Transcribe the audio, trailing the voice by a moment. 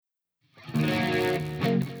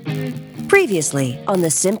Previously on the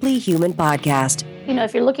Simply Human podcast. You know,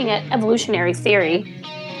 if you're looking at evolutionary theory,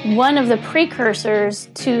 one of the precursors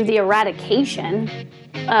to the eradication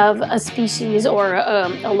of a species or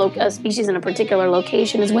a species in a particular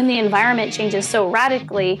location is when the environment changes so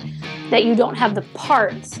radically that you don't have the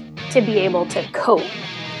parts to be able to cope.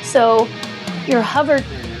 So your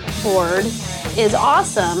hoverboard is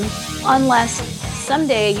awesome unless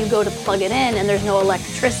someday you go to plug it in and there's no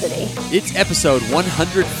electricity. It's episode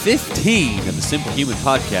 115 of the Simple Human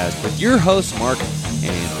podcast with your hosts, Mark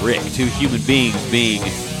and Rick, two human beings being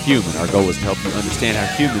human. Our goal is to help you understand how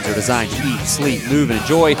humans are designed to eat, sleep, move, and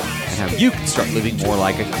enjoy, and how you can start living more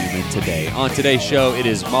like a human today. On today's show, it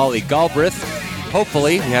is Molly Galbraith.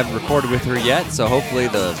 Hopefully, we haven't recorded with her yet, so hopefully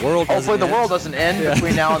the world doesn't end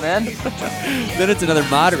between now and then. Then it's another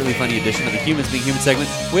moderately funny edition of the Humans Being Human segment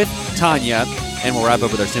with Tanya, and we'll wrap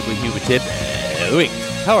up with our Simply Human tip of the week.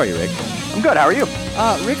 How are you, Rick? I'm good. How are you?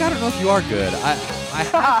 Rick, I don't know if you are good.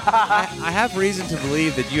 I have reason to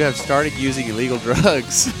believe that you have started using illegal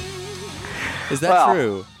drugs. Is that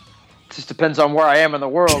true? It just depends on where I am in the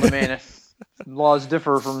world. I mean, laws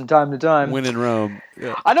differ from time to time. When in Rome.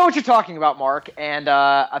 Yeah. I know what you're talking about, Mark, and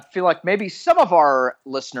I feel like maybe some of our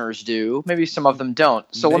listeners do. Maybe some of them don't.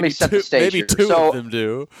 So let me set the stage here. Maybe two of them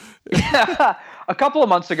do. A couple of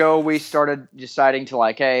months ago, we started deciding to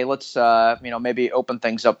hey, let's maybe open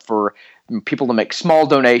things up for people to make small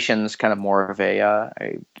donations, kind of more of a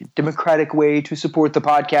democratic way to support the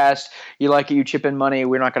podcast. You like it, you chip in money.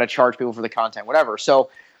 We're not going to charge people for the content, whatever. So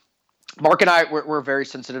Mark and I, we're very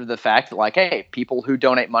sensitive to the fact that hey, people who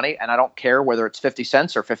donate money, and I don't care whether it's 50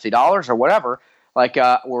 cents or $50 or whatever,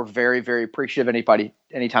 we're very, very appreciative of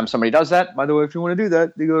anytime somebody does that. By the way, if you want to do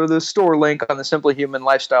that, you go to the store link on the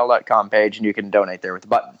simplyhumanlifestyle.com page and you can donate there with the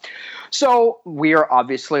button. So we are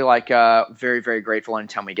obviously very, very grateful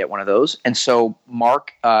anytime we get one of those. And so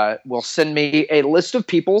Mark will send me a list of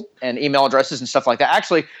people and email addresses and stuff like that.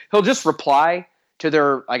 Actually, he'll just reply to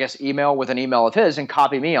their, email with an email of his and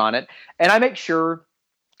copy me on it. And I make sure,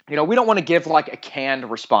 we don't want to give a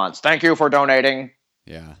canned response. Thank you for donating.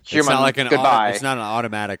 Yeah. Human, it's not goodbye. It's not an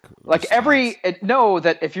automatic response. Know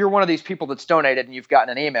that if you're one of these people that's donated and you've gotten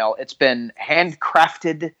an email, it's been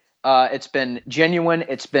handcrafted. It's been genuine.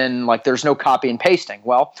 It's been there's no copy and pasting.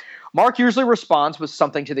 Well, Mark usually responds with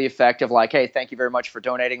something to the effect of hey, thank you very much for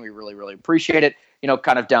donating. We really, really appreciate it.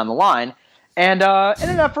 Kind of down the line. And in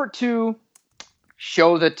an effort to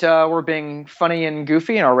show that we're being funny and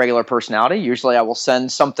goofy in our regular personality, usually I will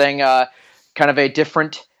send something kind of a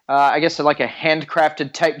different, a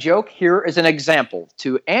handcrafted type joke. Here is an example.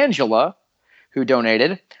 To Angela, who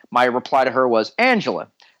donated, my reply to her was, Angela,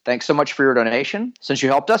 thanks so much for your donation. Since you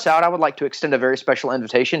helped us out, I would like to extend a very special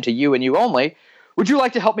invitation to you and you only. Would you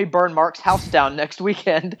like to help me burn Mark's house down next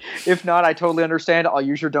weekend? If not, I totally understand. I'll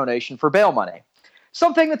use your donation for bail money.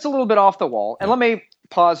 Something that's a little bit off the wall. And let me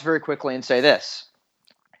pause very quickly and say this.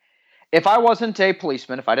 If I wasn't a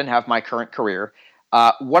policeman, if I didn't have my current career,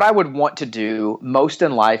 what I would want to do most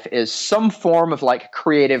in life is some form of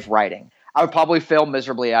creative writing. I would probably fail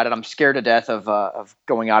miserably at it. I'm scared to death of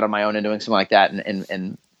going out on my own and doing something like that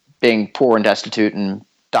and being poor and destitute and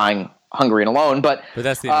dying hungry and alone. But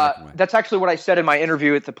that's the American way. That's actually what I said in my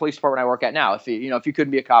interview at the police department I work at now. If you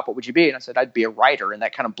couldn't be a cop, what would you be? And I said I'd be a writer, and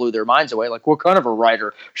that kind of blew their minds away. What kind of a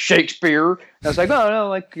writer? Shakespeare? And I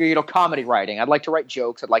was no, comedy writing. I'd like to write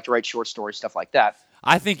jokes. I'd like to write short stories, stuff like that.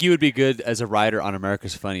 I think you would be good as a writer on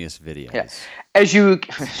America's Funniest Videos. Yeah.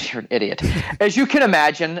 You're an idiot. As you can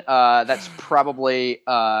imagine, that's probably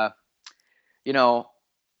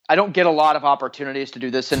I don't get a lot of opportunities to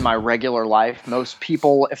do this in my regular life. Most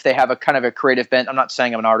people, if they have a kind of a creative bent, I'm not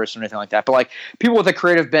saying I'm an artist or anything like that, but people with a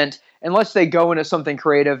creative bent, unless they go into something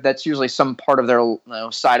creative, that's usually some part of their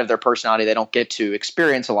side of their personality they don't get to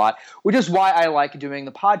experience a lot, which is why I like doing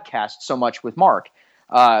the podcast so much with Mark,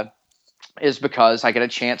 is because I get a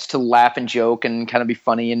chance to laugh and joke and kind of be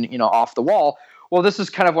funny and off the wall. Well, this is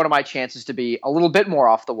kind of one of my chances to be a little bit more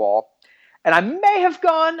off the wall. And I may have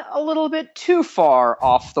gone a little bit too far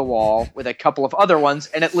off the wall with a couple of other ones,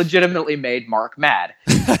 and it legitimately made Mark mad.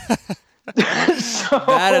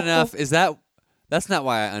 Bad enough. That's not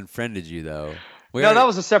why I unfriended you, though. That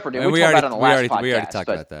was a separate deal. We talked about it on the last podcast. We already talked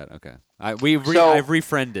about that. Okay. I've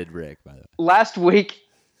refriended Rick, by the way. Last week,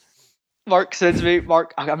 Mark sends me,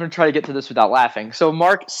 I'm going to try to get to this without laughing. So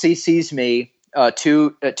Mark CCs me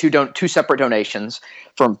two separate donations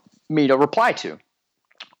for me to reply to.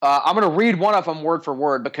 I'm going to read one of them word for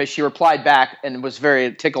word because she replied back and was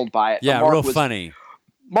very tickled by it. Yeah, real funny.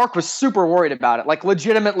 Mark was super worried about it,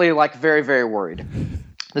 legitimately, very, very worried.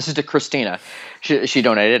 This is to Christina. She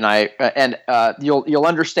donated, and you'll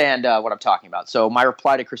understand what I'm talking about. So my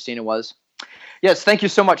reply to Christina was, Yes, thank you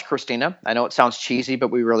so much, Christina. I know it sounds cheesy, but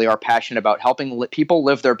we really are passionate about helping people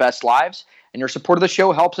live their best lives, and your support of the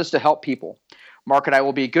show helps us to help people. Mark and I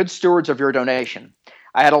will be good stewards of your donation.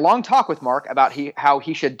 I had a long talk with Mark about how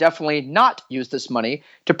he should definitely not use this money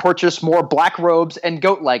to purchase more black robes and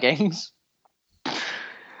goat leggings.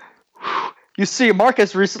 You see, Mark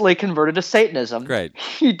has recently converted to Satanism. Great.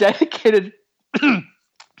 He dedicated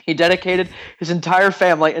his entire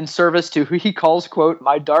family in service to who he calls, quote,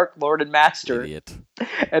 my dark lord and master. Idiot.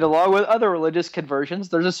 And along with other religious conversions,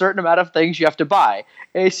 there's a certain amount of things you have to buy,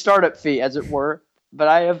 a startup fee, as it were. But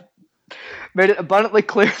I have made it abundantly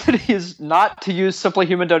clear that he is not to use Simply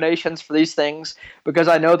Human donations for these things, because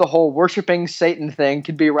I know the whole worshiping Satan thing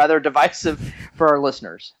can be rather divisive for our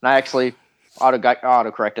listeners. And I actually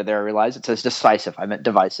auto-corrected there. I realized it says decisive. I meant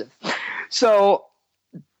divisive. So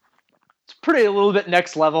it's pretty a little bit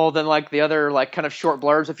next level than like the other like kind of short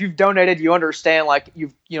blurbs. If you've donated, you understand like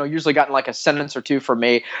you've usually gotten like a sentence or two from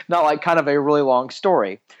me, not like kind of a really long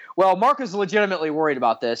story. Well, Mark was legitimately worried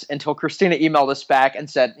about this until Christina emailed us back and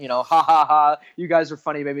said, ha ha ha, you guys are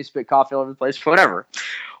funny, made me spit coffee all over the place, whatever.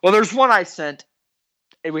 Well, there's one I sent,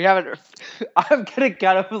 and we haven't. I'm getting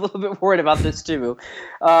kind of a little bit worried about this too.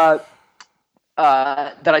 That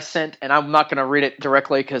I sent, and I'm not going to read it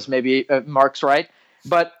directly because maybe Mark's right.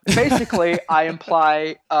 But basically, I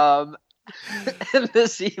imply in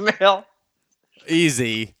this email,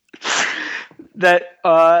 easy, that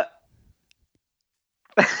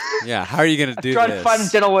yeah. How are you going to do this? I'm trying to find a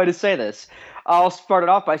gentle way to say this. I'll start it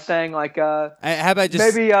off by saying like, how about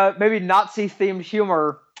just maybe Nazi themed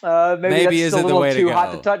humor. Maybe that's still a little too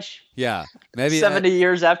hot to touch. Yeah, maybe 70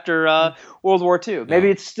 years after World War II. Maybe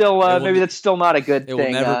it's still maybe that's still not a good thing. It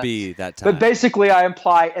will never be that time. But basically, I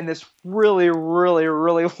imply in this really, really,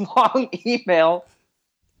 really long email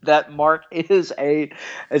that Mark is a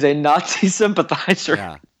Nazi sympathizer.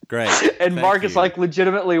 Yeah, great. And Mark is like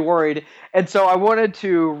legitimately worried. And so I wanted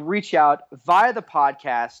to reach out via the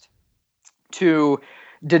podcast to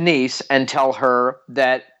Denise and tell her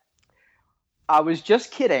that I was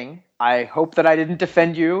just kidding. I hope that I didn't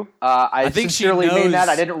offend you. I sincerely mean that.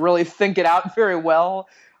 I didn't really think it out very well.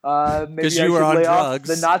 Maybe I should lay off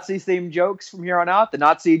the Nazi-themed jokes from here on out. The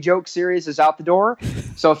Nazi joke series is out the door.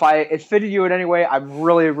 So if it offended you in any way, I'm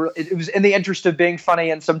really, it was in the interest of being funny,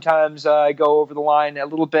 and sometimes I go over the line a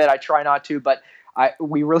little bit. I try not to, but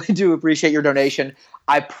we really do appreciate your donation.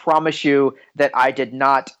 I promise you that I did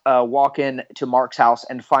not walk in to Mark's house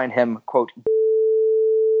and find him, quote,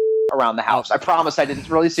 around the house. I promise I didn't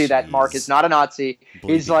really see that. Mark is not a Nazi.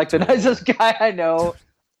 He's like the nicest guy I know.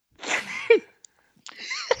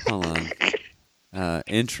 Hold on.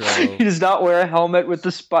 Intro. He does not wear a helmet with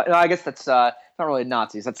the spot. No, I guess that's not really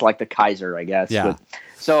Nazis. That's like the Kaiser, I guess. Yeah.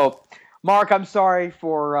 So, Mark, I'm sorry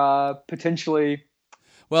for potentially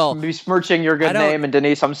besmirching your good name. And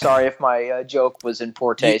Denise, I'm sorry if my joke was in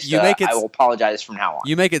poor taste. I will apologize from now on.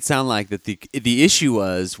 You make it sound like that the issue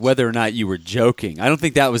was whether or not you were joking. I don't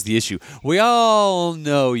think that was the issue. We all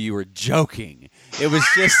know you were joking. It was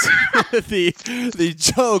just the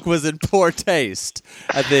joke was in poor taste,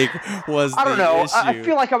 I think, was I don't the know. issue. I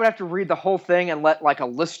feel like I would have to read the whole thing and let like a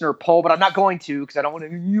listener poll, but I'm not going to because I don't want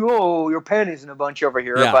to. Your panties in a bunch over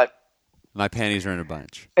here. Yeah. But my panties are in a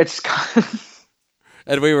bunch. It's.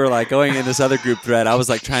 And we were like going in this other group thread. I was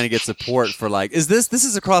like trying to get support for like, this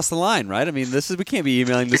is across the line, right? I mean, we can't be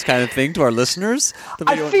emailing this kind of thing to our listeners.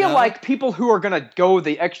 I feel like people who are going to go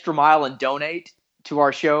the extra mile and donate to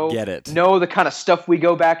our show get it, know the kind of stuff we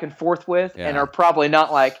go back and forth with, and are probably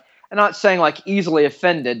not like, I'm not saying like easily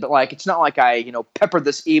offended, but like it's not like I peppered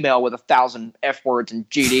this email with 1,000 F words and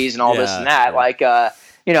GDs and all this and that. Sure. Like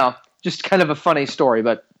just kind of a funny story,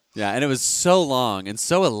 but. Yeah, and it was so long and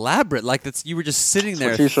so elaborate. Like you were just sitting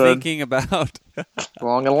there thinking about.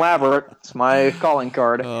 Long and elaborate. It's my calling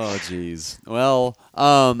card. Oh, geez. Well,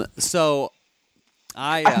 so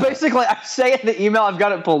I say in the email, I've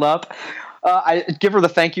got it pulled up. I give her the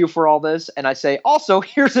thank you for all this, and I say, also,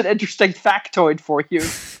 here's an interesting factoid for you.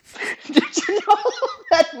 Did you know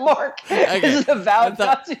that Mark is an avowed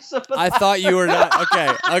Nazi sympathizer? I thought you were not.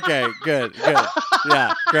 Okay, good.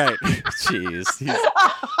 Yeah, great. Jeez.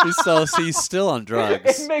 He's still on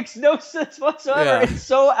drugs. It makes no sense whatsoever. Yeah. It's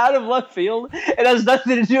so out of left field. It has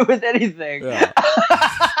nothing to do with anything. Yeah.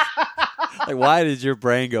 Like, why did your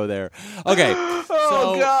brain go there? Okay.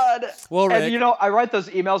 Oh, God. Well, Rick, and I write those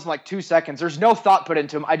emails in like 2 seconds. There's no thought put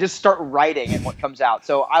into them. I just start writing and what comes out.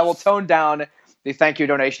 So I will tone down the thank you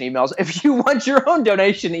donation emails. If you want your own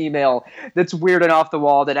donation email that's weird and off the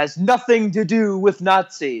wall that has nothing to do with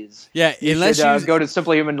Nazis, unless you go to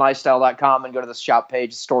simplyhumanlifestyle.com and go to the shop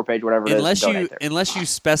page, store page, whatever it is. Unless you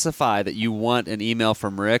specify that you want an email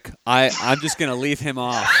from Rick, I'm just going to leave him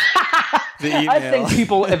off. The email. I think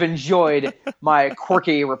people have enjoyed my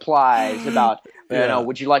quirky replies about,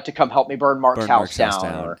 would you like to come help me burn Mark's house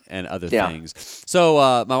down? And other things.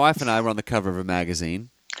 So my wife and I were on the cover of a magazine.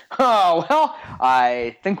 Oh, well,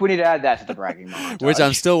 I think we need to add that to the bragging montage. Which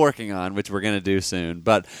I'm still working on, which we're going to do soon.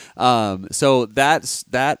 But so that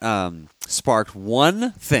sparked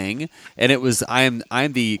one thing, and it was I'm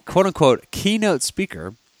the quote-unquote keynote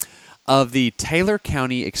speaker of the Taylor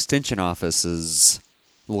County Extension Office's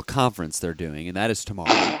little conference they're doing, and that is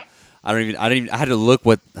tomorrow. I had to look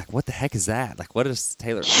what the heck is that? Like, what is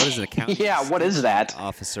Taylor? What is an accountant? Yeah, what is that?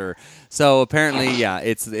 Officer. So apparently,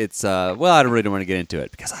 it's well, I don't really want to get into it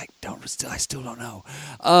because I still don't know.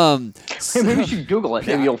 Maybe you should Google it.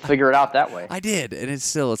 Maybe you'll figure it out that way. I did, and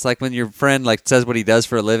it's like when your friend like says what he does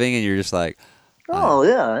for a living, and you're just like, oh,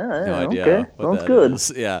 yeah. No idea. Okay, sounds good.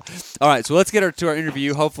 Is. Yeah. All right, so let's get to our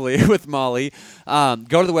interview, hopefully, with Molly. Go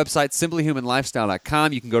to the website,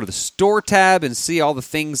 simplyhumanlifestyle.com. You can go to the store tab and see all the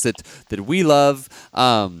things that we love.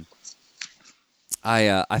 I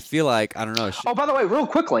feel like, I don't know. Oh, by the way, real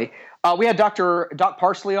quickly, we had Doc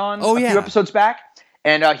Parsley on a few episodes back,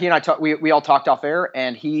 and he and I we all talked off air,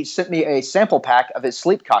 and he sent me a sample pack of his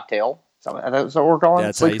sleep cocktail. That's what we're calling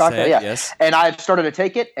That's sleep how you cocktail. say it, yeah. Yes. And I've started to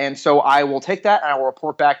take it, and so I will take that, and I will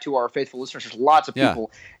report back to our faithful listeners. There's lots of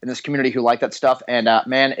people in this community who like that stuff, and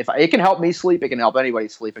man, if it can help me sleep, it can help anybody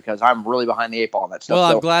sleep because I'm really behind the 8 ball on that stuff.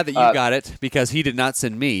 Well, so, I'm glad that you got it because he did not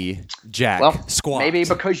send me jack squat. Maybe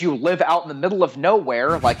because you live out in the middle of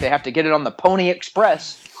nowhere, like they have to get it on the Pony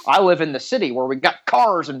Express. I live in the city where we got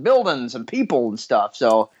cars and buildings and people and stuff.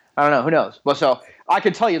 So I don't know. Who knows? Well, so I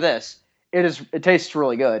can tell you this: it tastes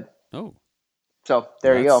really good. Oh. So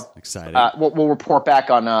there you go. Exciting. We'll report back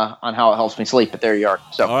on how it helps me sleep, but there you are.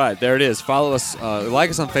 So all right, there it is. Follow us, like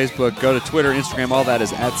us on Facebook, go to Twitter, Instagram, all that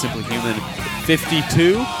is at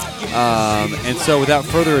simplyhuman52. And so without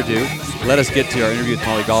further ado, let us get to our interview with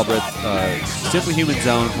Molly Galbraith, Simply Human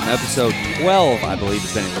Zone from episode 12, I believe.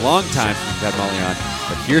 It's been a long time since we've had Molly on,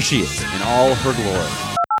 but here she is in all her glory.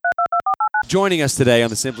 Joining us today on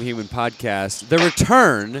the Simply Human podcast, the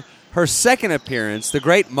return, her second appearance, the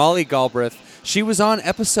great Molly Galbraith. She was on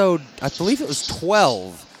episode, I believe it was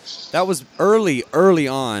 12. That was early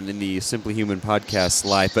on in the Simply Human podcast's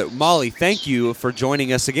life. But Molly, thank you for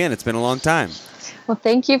joining us again. It's been a long time. Well,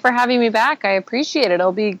 thank you for having me back. I appreciate it.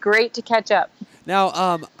 It'll be great to catch up.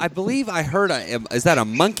 Now, I believe I heard, is that a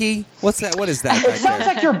monkey? What's that? What is that? It sounds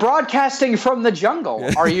like you're broadcasting from the jungle.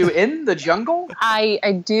 Are you in the jungle?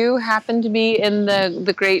 I do happen to be in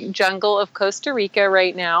the great jungle of Costa Rica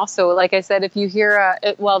right now. So like I said, if you hear,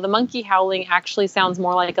 the monkey howling actually sounds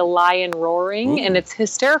more like a lion roaring. Ooh. And it's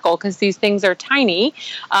hysterical because these things are tiny.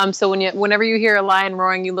 So whenever you hear a lion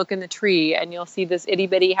roaring, you look in the tree and you'll see this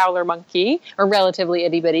itty-bitty howler monkey, or relatively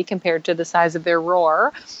itty-bitty compared to the size of their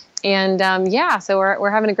roar. And so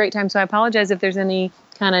we're having a great time. So I apologize if there's any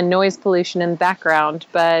kind of noise pollution in the background.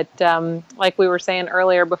 But like we were saying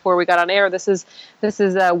earlier before we got on air, this is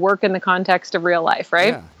work in the context of real life,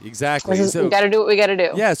 right? Yeah, exactly. We got to do what we got to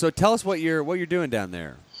do. Yeah. So tell us what you're doing down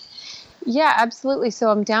there. Yeah, absolutely.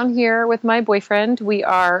 So I'm down here with my boyfriend. We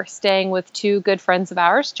are staying with two good friends of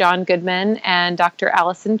ours, John Goodman and Dr.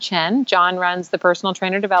 Allison Chen. John runs the Personal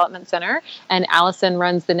Trainer Development Center, and Allison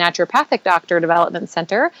runs the Naturopathic Doctor Development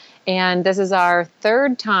Center. And this is our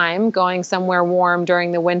third time going somewhere warm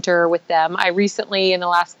during the winter with them. I recently, in the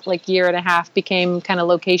last year and a half, became kind of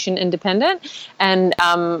location independent. And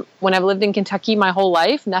when I've lived in Kentucky my whole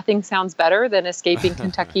life, nothing sounds better than escaping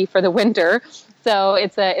Kentucky for the winter. So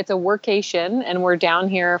it's a workation, and we're down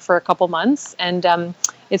here for a couple months, and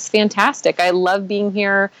it's fantastic. I love being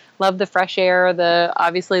here, love the fresh air,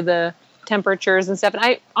 obviously the temperatures and stuff.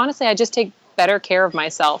 And I just take better care of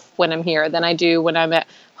myself when I'm here than I do when I'm at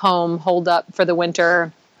home, holed up for the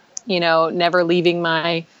winter, never leaving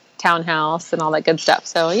my townhouse and all that good stuff.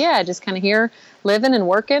 So yeah, just kind of here living and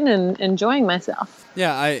working and enjoying myself.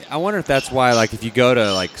 Yeah, I wonder if that's why, if you go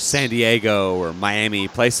to San Diego or Miami,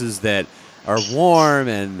 places that are warm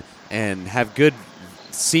and have good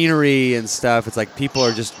scenery and stuff, it's like people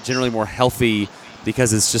are just generally more healthy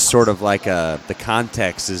because it's just sort of the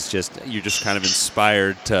context is just, you're just kind of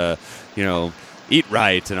inspired to, eat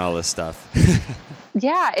right and all this stuff.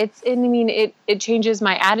 Yeah, it changes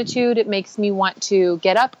my attitude. It makes me want to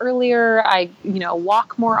get up earlier. I,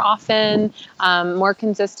 walk more often, more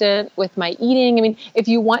consistent with my eating. I mean, if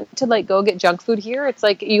you want to like go get junk food here, it's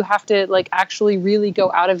like you have to like actually really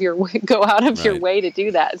go out of your your way to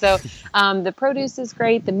do that. So, the produce is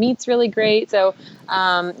great. The meat's really great. So,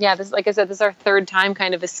 this, like I said, this is our third time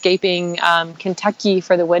kind of escaping Kentucky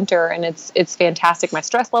for the winter, and it's fantastic. My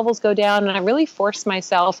stress levels go down, and I really force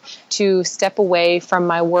myself to step away from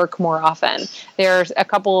my work more often. There's a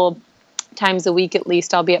couple times a week at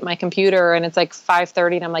least I'll be at my computer and it's like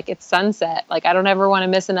 5:30 and I'm like, it's sunset. Like I don't ever want to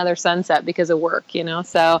miss another sunset because of work,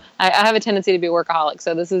 So I have a tendency to be a workaholic.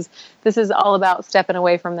 So this is all about stepping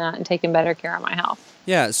away from that and taking better care of my health.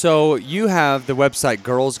 Yeah, so you have the website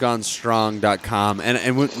girlsgonestrong.com,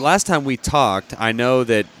 and last time we talked, I know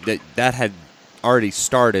that had already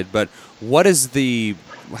started, but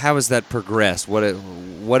how has that progressed?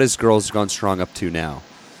 What is Girls Gone Strong up to now?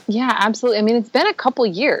 Yeah, absolutely. I mean, it's been a couple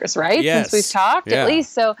years, right? Yes. Since we've talked, Yeah. At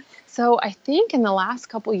least. So I think in the last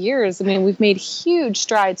couple years, I mean, we've made huge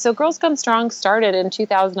strides. So Girls Gone Strong started in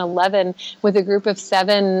 2011 with a group of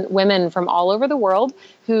 7 women from all over the world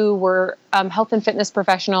who were health and fitness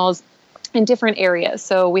professionals in different areas.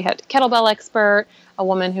 So we had a kettlebell expert, a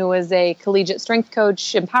woman who was a collegiate strength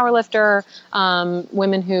coach and powerlifter,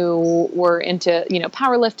 women who were into,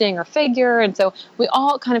 powerlifting or figure. And so we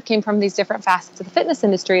all kind of came from these different facets of the fitness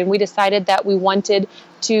industry. And we decided that we wanted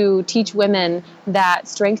to teach women that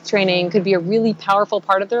strength training could be a really powerful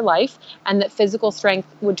part of their life, and that physical strength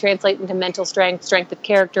would translate into mental strength, strength of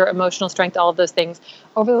character, emotional strength, all of those things.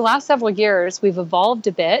 Over the last several years, we've evolved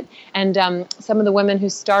a bit, and some of the women who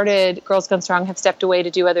started Girls Gone Strong have stepped away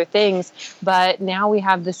to do other things, but now we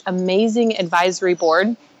have this amazing advisory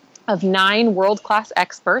board of 9 world-class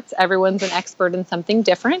experts. Everyone's an expert in something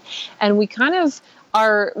different, and we kind of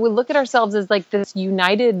we look at ourselves as like this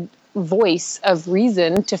united voice of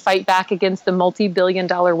reason to fight back against the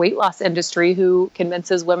multi-billion-dollar weight loss industry who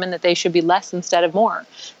convinces women that they should be less instead of more.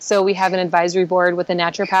 So we have an advisory board with a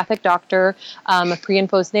naturopathic doctor, a pre- and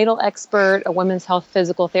postnatal expert, a women's health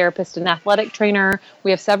physical therapist and athletic trainer.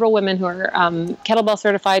 We have several women who are kettlebell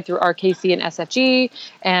certified through RKC and SFG.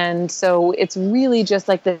 And so it's really just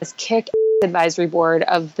like this kick advisory board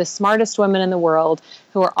of the smartest women in the world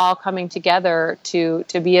who are all coming together to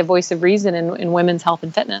be a voice of reason in women's health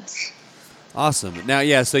and fitness. Awesome. Now,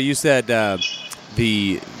 yeah, so you said the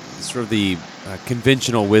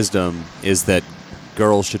conventional wisdom is that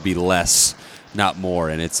girls should be less, not more,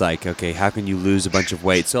 and it's like, okay, how can you lose a bunch of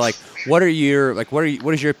weight? So like what is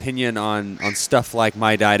your opinion on stuff like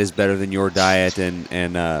my diet is better than your diet and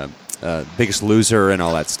Biggest Loser and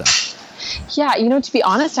all that stuff? Yeah, to be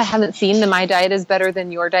honest, I haven't seen the My Diet is Better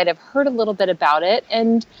Than Your Diet. I've heard a little bit about it,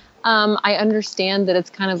 and I understand that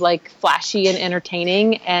it's kind of like flashy and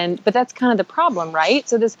entertaining, but that's kind of the problem, right?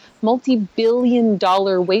 So this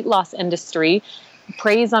multi-billion-dollar weight loss industry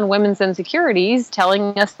preys on women's insecurities,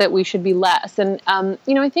 telling us that we should be less. And,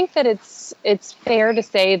 I think that it's fair to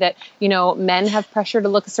say that, men have pressure to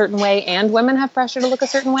look a certain way and women have pressure to look a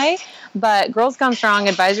certain way. But Girls Gone Strong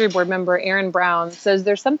advisory board member Erin Brown says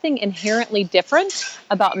there's something inherently different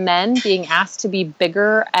about men being asked to be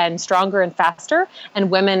bigger and stronger and faster, and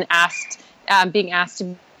women being asked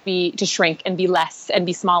to shrink and be less and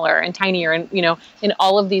be smaller and tinier and, in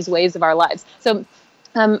all of these ways of our lives. So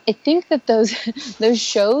I think that those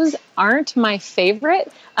shows aren't my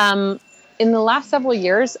favorite. In the last several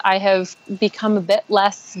years, I have become a bit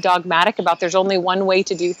less dogmatic about there's only one way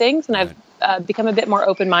to do things. And I've become a bit more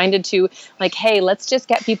open-minded to like, hey, let's just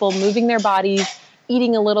get people moving their bodies,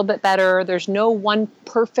 eating a little bit better. There's no one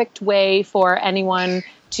perfect way for anyone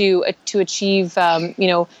to achieve,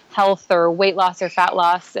 health or weight loss or fat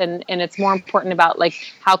loss. And it's more important about like,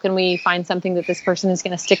 how can we find something that this person is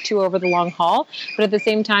going to stick to over the long haul? But at the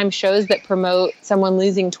same time, shows that promote someone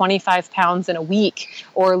losing 25 pounds in a week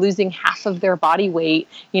or losing half of their body weight,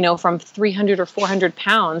 from 300 or 400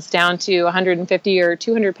 pounds down to 150 or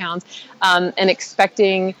 200 pounds, and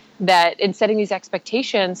expecting that in setting these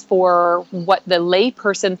expectations for what the lay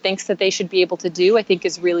person thinks that they should be able to do, I think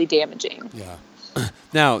is really damaging. Yeah.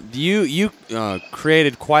 Now, you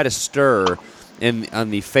created quite a stir on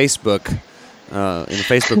the Facebook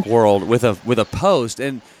world with a post,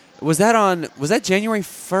 and was that January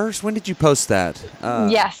 1st? When did you post that?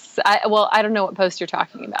 Yes. I don't know what post you're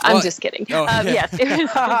talking about. I'm just kidding. Oh, yeah.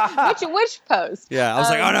 Yes. Which post? Yeah, I was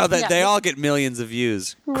like, oh no, they all get millions of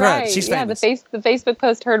views. Right. She's famous. Yeah, the Facebook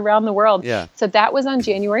post heard around the world. Yeah. So that was on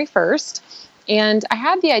January 1st. And I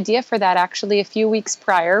had the idea for that actually a few weeks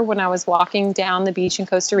prior when I was walking down the beach in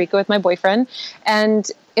Costa Rica with my boyfriend. And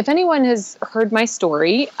if anyone has heard my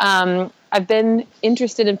story, I've been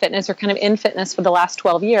interested in fitness or kind of in fitness for the last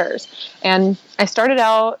 12 years. And I started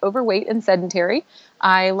out overweight and sedentary.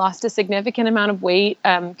 I lost a significant amount of weight,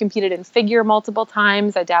 competed in figure multiple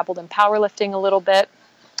times. I dabbled in powerlifting a little bit.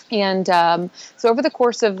 And so over the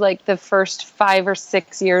course of like the first 5 or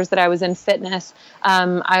 6 years that I was in fitness,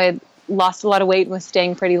 I lost a lot of weight and was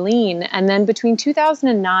staying pretty lean. And then between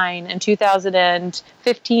 2009 and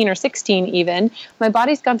 2015 or 16 even, my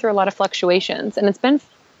body's gone through a lot of fluctuations. And it's been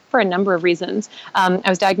for a number of reasons. I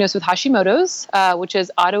was diagnosed with Hashimoto's, which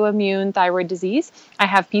is autoimmune thyroid disease. I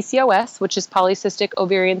have PCOS, which is polycystic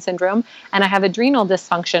ovarian syndrome. And I have adrenal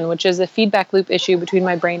dysfunction, which is a feedback loop issue between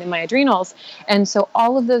my brain and my adrenals. And so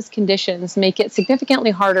all of those conditions make it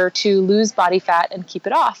significantly harder to lose body fat and keep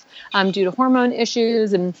it off due to hormone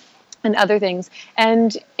issues and other things.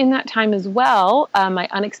 And in that time as well, I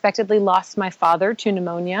unexpectedly lost my father to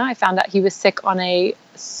pneumonia. I found out he was sick on a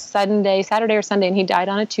Saturday or Sunday, and he died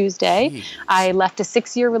on a Tuesday. Jeez. I left a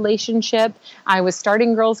 6-year relationship. I was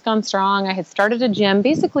starting Girls Gone Strong. I had started a gym.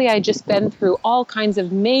 Basically, I had just been through all kinds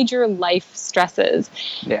of major life stresses.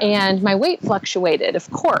 Yeah. And my weight fluctuated,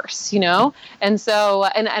 of course, And so,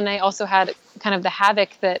 and I also had kind of the havoc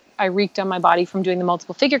that I wreaked on my body from doing the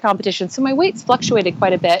multiple figure competition. So my weight's fluctuated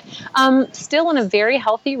quite a bit. Still in a very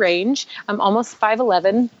healthy range. I'm almost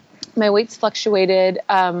 5'11". My weight's fluctuated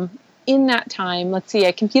in that time. Let's see,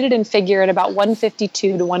 I competed in figure at about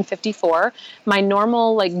 152 to 154. My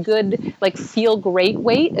normal, good, feel great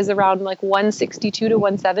weight is around 162 to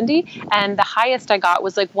 170. And the highest I got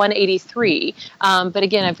was 183. But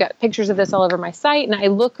again, I've got pictures of this all over my site, and I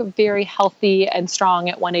look very healthy and strong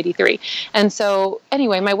at 183. And so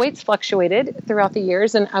anyway, my weight's fluctuated throughout the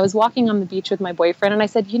years. And I was walking on the beach with my boyfriend, and I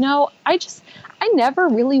said, I never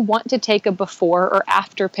really want to take a before or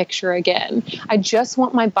after picture again. I just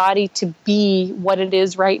want my body to be what it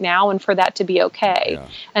is right now and for that to be okay. Yeah.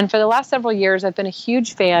 And for the last several years, I've been a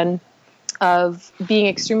huge fan of being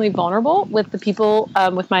extremely vulnerable with the people,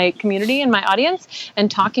 with my community and my audience, and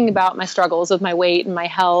talking about my struggles with my weight and my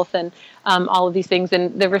health and all of these things.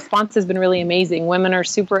 And the response has been really amazing. Women are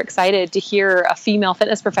super excited to hear a female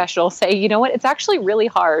fitness professional say, you know what, it's actually really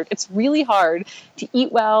hard. It's really hard to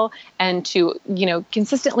eat well and to,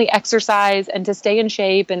 consistently exercise and to stay in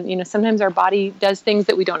shape. And, sometimes our body does things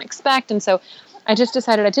that we don't expect. And so I just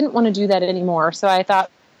decided I didn't want to do that anymore. So I thought,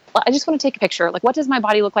 well, I just want to take a picture. What does my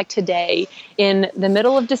body look like today in the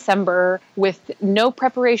middle of December with no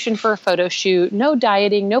preparation for a photo shoot, no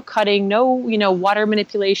dieting, no cutting, no, water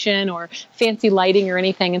manipulation or fancy lighting or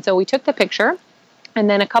anything. And so we took the picture. And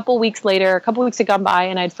then a couple weeks had gone by,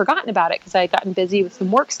 and I'd forgotten about it because I had gotten busy with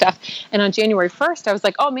some work stuff. And on January 1st, I was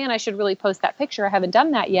like, oh man, I should really post that picture. I haven't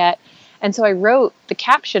done that yet. And so I wrote the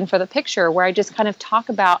caption for the picture where I just kind of talk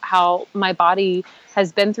about how my body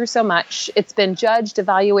has been through so much. It's been judged,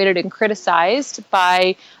 evaluated, and criticized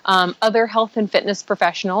by other health and fitness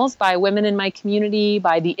professionals, by women in my community,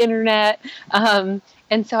 by the internet. And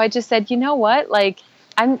so I just said, you know what,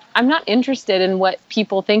 I'm not interested in what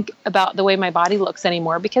people think about the way my body looks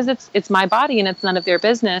anymore, because it's my body and it's none of their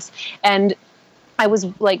business. And I was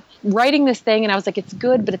writing this thing, and I was like, it's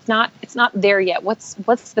good, but it's not there yet. What's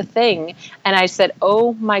the thing? And I said,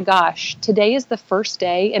 oh my gosh, today is the first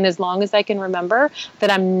day, and as long as I can remember,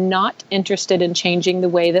 that I'm not interested in changing the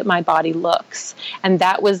way that my body looks. And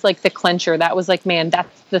that was the clincher. That was man,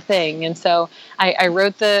 that's the thing. And so I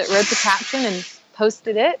wrote the caption and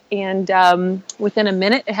posted it, and within a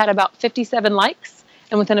minute it had about 57 likes.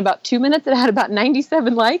 And within about 2 minutes, it had about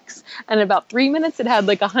 97 likes. And in about 3 minutes, it had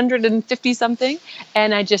 150 something.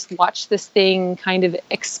 And I just watched this thing kind of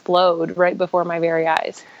explode right before my very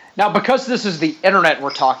eyes. Now, because this is the internet we're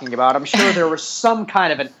talking about, I'm sure there was some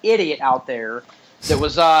kind of an idiot out there that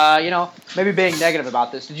was, maybe being negative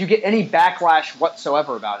about this. Did you get any backlash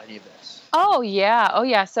whatsoever about any of this? Oh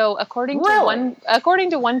yeah. So according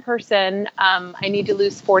to one person, I need to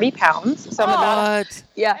lose 40 pounds. So I'm about,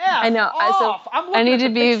 yeah, I know. So I'm looking at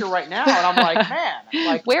the picture right now, and I'm like,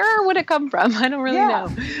 man, where would it come from? I don't really know.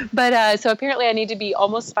 But so apparently, I need to be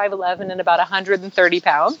almost 5'11" and about 130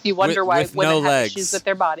 pounds. You wonder why women have issues with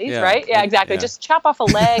their bodies, right? Yeah, exactly. Yeah. Just chop off a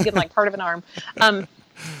leg and part of an arm.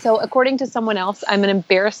 So according to someone else, I'm an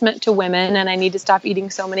embarrassment to women, and I need to stop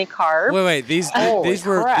eating so many carbs. Wait, these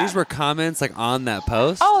were comments on that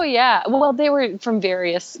post? Oh yeah, well they were from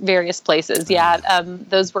various places. Yeah,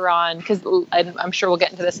 those were on, because I'm sure we'll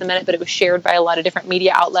get into this in a minute, but it was shared by a lot of different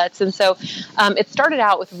media outlets, and so it started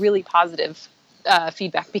out with really positive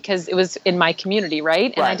feedback because it was in my community,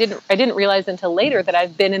 right? And I didn't realize until later that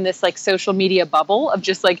I've been in this social media bubble of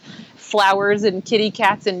just flowers and kitty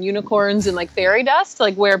cats and unicorns and like fairy dust,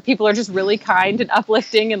 like where people are just really kind and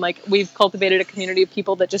uplifting. And like we've cultivated a community of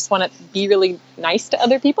people that just want to be really nice to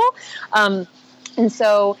other people. And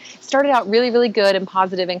so it started out really, really good and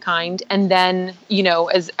positive and kind. And then,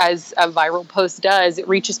 as a viral post does, it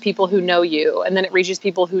reaches people who know you. And then it reaches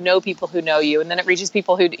people who know you. And then it reaches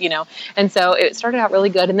people who, and so it started out really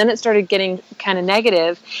good. And then it started getting kind of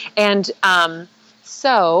negative. And,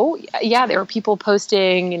 so, there were people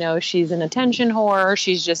posting, she's an attention whore.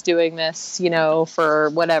 She's just doing this, for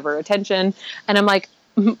whatever attention. And I'm like,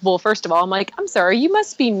 well, first of all, I'm like, I'm sorry, you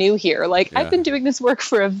must be new here. Like, I've been doing this work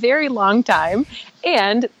for a very long time.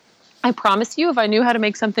 And I promise you, if I knew how to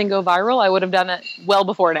make something go viral, I would have done it well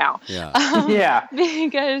before now. Yeah.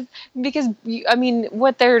 Because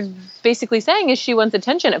what they're basically saying is she wants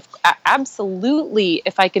attention. Absolutely,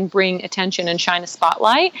 if I can bring attention and shine a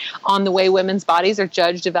spotlight on the way women's bodies are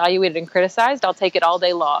judged, evaluated, and criticized, I'll take it all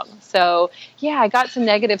day long. So, I got some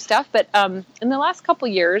negative stuff, but in the last couple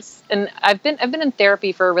years, and I've been in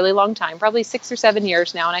therapy for a really long time, probably 6 or 7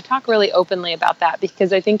 years now, and I talk really openly about that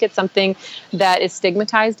because I think it's something that is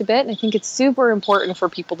stigmatized a bit. I think it's super important for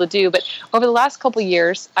people to do. But over the last couple of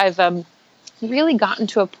years, I've really gotten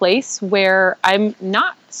to a place where I'm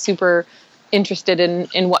not super interested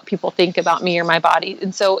in what people think about me or my body.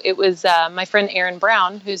 And so it was my friend Erin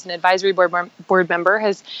Brown, who's an advisory board member,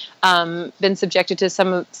 has been subjected to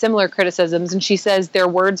some similar criticisms. And she says, their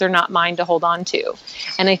words are not mine to hold on to.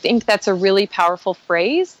 And I think that's a really powerful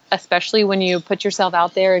phrase, especially when you put yourself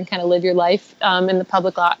out there and kind of live your life in the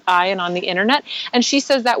public eye and on the internet. And she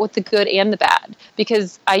says that with the good and the bad,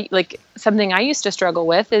 because something I used to struggle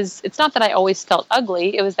with is, it's not that I always felt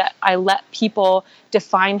ugly. It was that I let people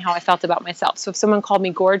define how I felt about myself. So if someone called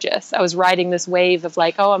me gorgeous, I was riding this wave of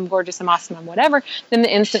like, oh, I'm gorgeous, I'm awesome, I'm whatever. Then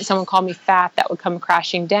the instant someone called me fat, that would come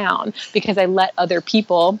crashing down because I let other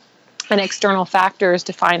people and external factors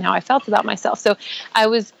define how I felt about myself. So I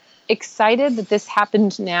was excited that this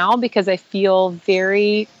happened now because I feel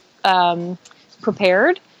very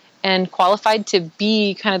prepared and qualified to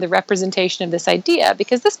be kind of the representation of this idea,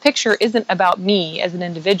 because this picture isn't about me as an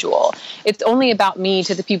individual. It's only about me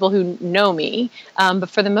to the people who know me. But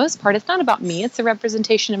for the most part, it's not about me. It's a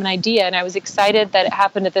representation of an idea. And I was excited that it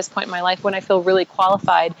happened at this point in my life when I feel really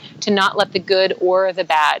qualified to not let the good or the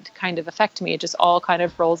bad kind of affect me. It just all kind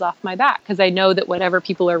of rolls off my back because I know that whatever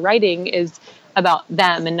people are writing is about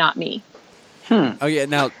them and not me. Oh, yeah.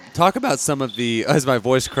 Now, talk about some of the... as my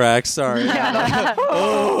voice cracks, sorry.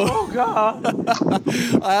 Oh, God.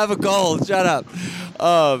 I have a cold. Shut up.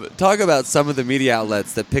 Talk about some of the media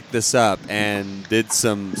outlets that picked this up and did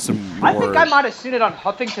some more... I think I might have seen it on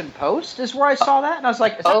Huffington Post is where I saw that. And I was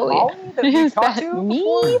like, is that Molly that we talked to me?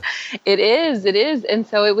 Before? It is. And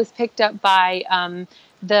so it was picked up by...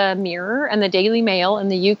 the Mirror and the Daily Mail in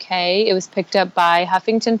the UK. It was picked up by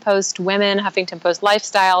Huffington Post Women, Huffington Post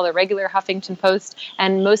Lifestyle, the regular Huffington Post,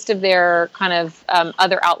 and most of their kind of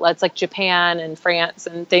other outlets like Japan and France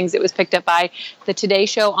and things. It was picked up by the Today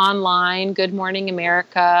Show Online, Good Morning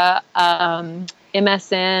America,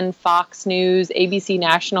 MSN, Fox News, ABC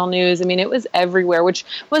National News. I mean, it was everywhere, which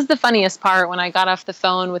was the funniest part. When I got off the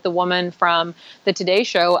phone with the woman from the Today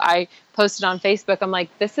Show, I posted on Facebook, I'm like,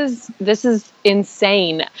 this is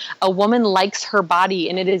insane. A woman likes her body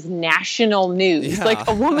and it is national news. Yeah. Like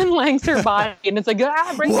a woman likes her body and it's like,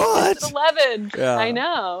 bring it to 11. Yeah. I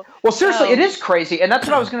know. Well, seriously, it is crazy. And that's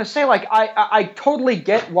what I was going to say. Like, I totally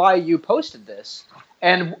get why you posted this.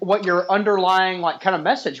 And what your underlying kind of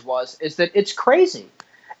message was is that it's crazy.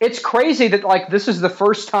 It's crazy that this is the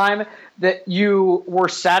first time that you were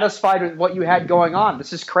satisfied with what you had going on.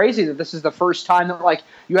 This is crazy that this is the first time that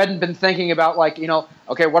you hadn't been thinking about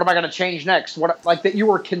okay, what am I going to change next? That you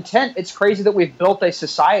were content. It's crazy that we've built a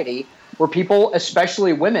society where people,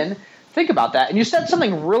 especially women, think about that. And you said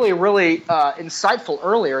something really, really insightful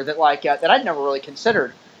earlier that that I'd never really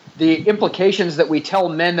considered. The implications that we tell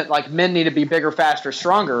men that men need to be bigger, faster,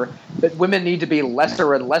 stronger, but women need to be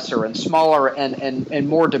lesser and lesser and smaller and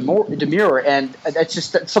more demure. And that's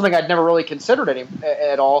just something I'd never really considered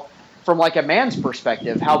at all from a man's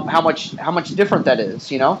perspective, how much different that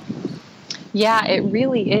is, Yeah, it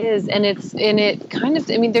really is. And it kind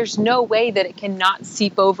of, there's no way that it cannot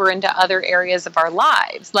seep over into other areas of our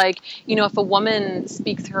lives. If a woman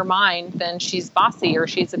speaks her mind, then she's bossy or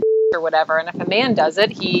she's a or whatever. And if a man does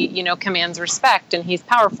it, he, commands respect and he's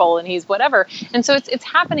powerful and he's whatever. And so it's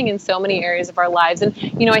happening in so many areas of our lives. And,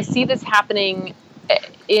 I see this happening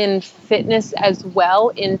in fitness as well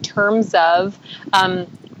in terms of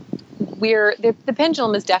the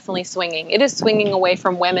pendulum is definitely swinging. It is swinging away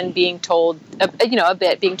from women being told,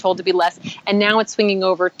 being told to be less. And now it's swinging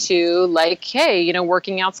over to like, hey,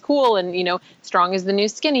 working out's cool. And, strong is the new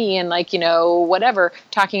skinny and like, whatever,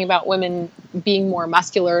 talking about women being more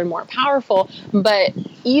muscular and more powerful. But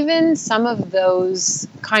even some of those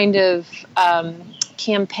kind of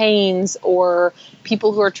campaigns or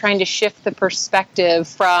people who are trying to shift the perspective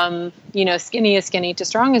from, skinny is skinny to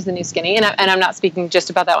strong is the new skinny. And I'm not speaking just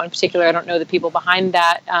about that one in particular. I don't know the people behind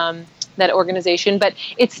that, that organization, but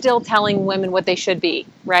it's still telling women what they should be,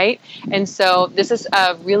 right? And so this is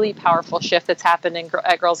a really powerful shift that's happened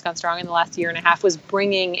at Girls Gone Strong in the last year and a half, was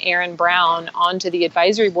bringing Erin Brown onto the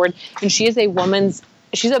advisory board. And she is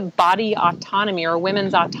she's a body autonomy or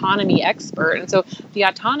women's autonomy expert. And so the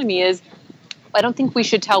autonomy is, I don't think we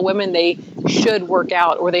should tell women they should work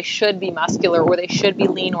out or they should be muscular or they should be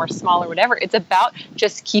lean or small or whatever. It's about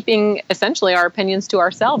just keeping essentially our opinions to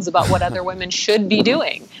ourselves about what other women should be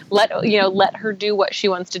doing. Let her do what she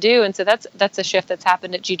wants to do. And so that's a shift that's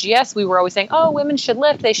happened at GGS. We were always saying, oh, women should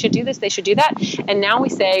lift, they should do this, they should do that. And now we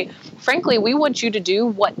say, frankly, we want you to do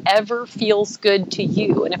whatever feels good to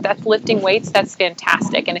you. And if that's lifting weights, that's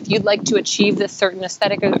fantastic. And if you'd like to achieve this certain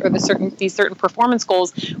aesthetic or these certain performance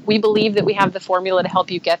goals, we believe that we have the formula to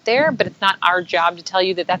help you get there, but it's not our job to tell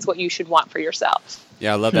you that that's what you should want for yourself.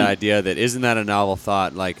 Yeah, I love that idea. Isn't that a novel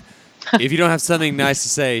thought? Like, if you don't have something nice to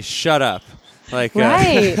say, shut up. Like,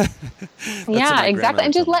 right. Yeah, exactly.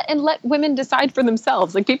 And just let women decide for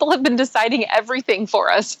themselves. Like, people have been deciding everything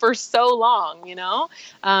for us for so long,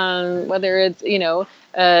 whether it's,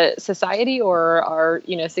 society or our,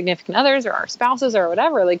 significant others or our spouses or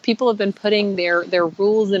whatever. Like, people have been putting their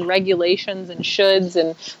rules and regulations and shoulds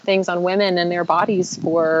and things on women and their bodies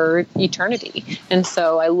for eternity. And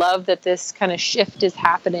so I love that this kind of shift is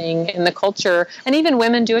happening in the culture, and even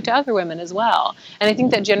women do it to other women as well. And I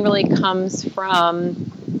think that generally comes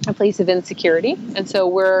from a place of insecurity. And so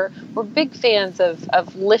we're big fans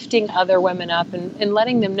of lifting other women up and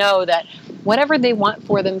letting them know that whatever they want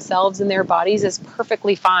for themselves and their bodies is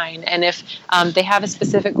perfectly fine. And if they have a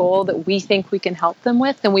specific goal that we think we can help them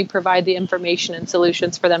with, then we provide the information and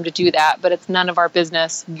solutions for them to do that. But it's none of our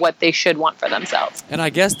business what they should want for themselves. And I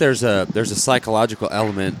guess there's a psychological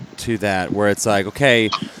element to that where it's like, okay,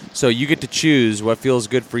 so you get to choose what feels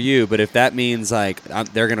good for you. But if that means like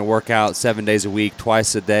they're going to work out 7 days a week,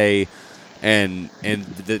 twice a day, and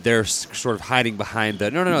they're sort of hiding behind the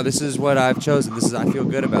no, this is what I've chosen. I feel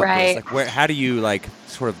good about right. this. Like, how do you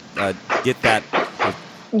sort of get that?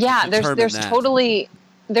 Yeah,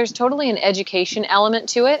 there's totally an education element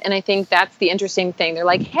to it, and I think that's the interesting thing. They're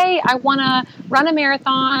like, hey, I want to run a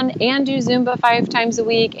marathon and do Zumba 5 times a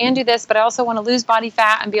week and do this, but I also want to lose body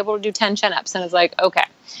fat and be able to do 10 chin-ups. And it's like, okay,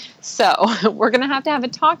 so we're going to have a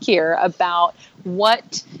talk here about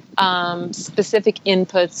what specific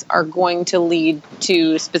inputs are going to lead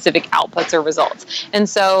to specific outputs or results. And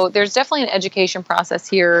so there's definitely an education process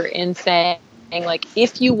here in saying, like,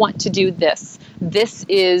 if you want to do this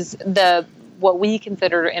is what we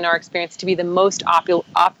consider in our experience to be the most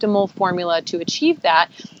optimal formula to achieve that.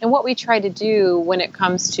 And what we try to do when it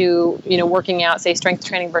comes to, working out, say strength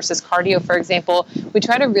training versus cardio, for example, we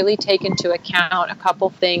try to really take into account a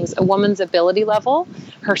couple things: a woman's ability level,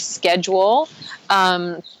 her schedule,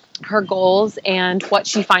 her goals, and what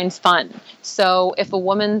she finds fun. So if a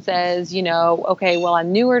woman says, okay, well,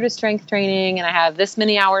 I'm newer to strength training and I have this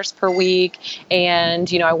many hours per week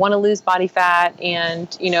and, I want to lose body fat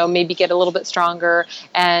and, maybe get a little bit stronger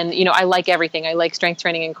and, I like everything. I like strength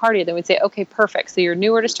training and cardio. Then we'd say, okay, perfect. So you're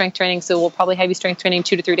newer to strength training. So we'll probably have you strength training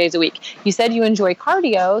 2 to 3 days a week. You said you enjoy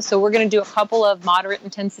cardio. So we're going to do a couple of moderate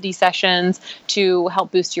intensity sessions to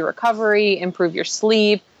help boost your recovery, improve your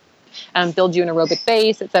sleep, build you an aerobic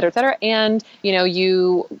base, et cetera, et cetera. And,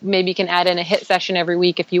 you maybe can add in a HIIT session every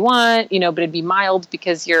week if you want, but it'd be mild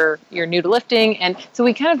because you're new to lifting. And so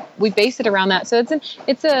we base it around that. So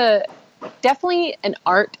it's definitely an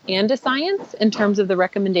art and a science in terms of the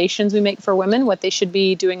recommendations we make for women, what they should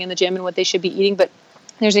be doing in the gym and what they should be eating. But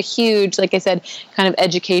there's a huge, like I said, kind of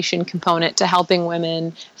education component to helping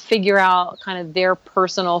women figure out kind of their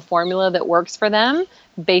personal formula that works for them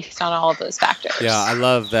based on all of those factors. Yeah, I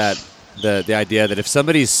love that. The idea that if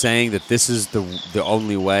somebody's saying that this is the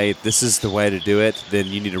only way, this is the way to do it, then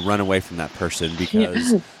you need to run away from that person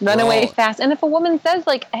because run away fast. And if a woman says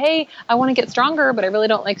like, hey, I want to get stronger, but I really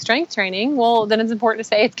don't like strength training, well, then it's important to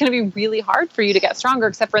say it's going to be really hard for you to get stronger,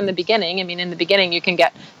 except for in the beginning. I mean, in the beginning, you can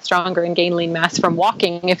get stronger and gain lean mass from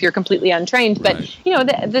walking if you're completely untrained. But,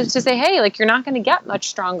 right. To say, hey, like, you're not going to get much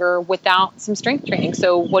stronger without some strength training.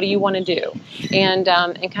 So what do you want to do? And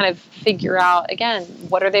kind of figure out, again,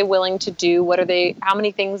 what are they willing to do? How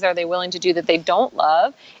many things are they willing to do that they don't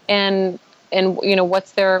love? And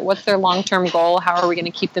what's their long-term goal? How are we going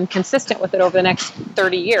to keep them consistent with it over the next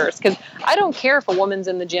 30 years? Because I don't care if a woman's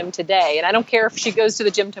in the gym today, and I don't care if she goes to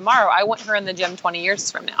the gym tomorrow. I want her in the gym 20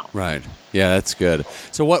 years from now. Right. Yeah, that's good.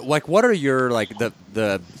 So what are your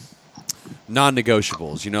the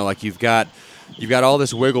non-negotiables? You've got all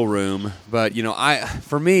this wiggle room, but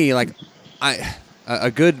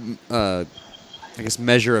a good I guess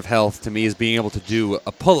measure of health to me is being able to do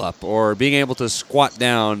a pull-up or being able to squat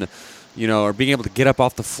down, or being able to get up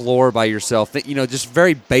off the floor by yourself, just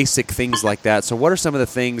very basic things like that. So what are some of the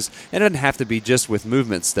things, and it doesn't have to be just with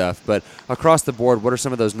movement stuff, but across the board, what are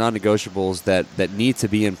some of those non-negotiables that need to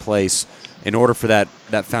be in place in order for that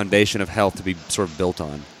foundation of health to be sort of built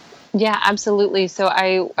on? Yeah, absolutely. So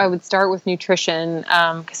I would start with nutrition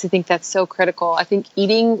because I think that's so critical. I think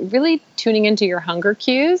eating, really tuning into your hunger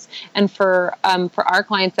cues, and for our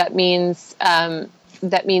clients that means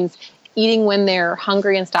eating when they're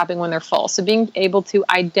hungry and stopping when they're full. So being able to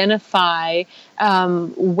identify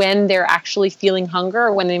when they're actually feeling hunger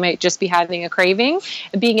or when they might just be having a craving,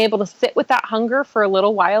 and being able to sit with that hunger for a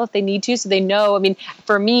little while if they need to, so they know. I mean,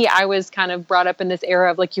 for me, I was kind of brought up in this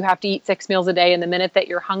era of you have to eat 6 meals a day, and the minute that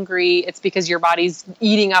you're hungry, it's because your body's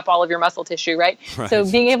eating up all of your muscle tissue, right? So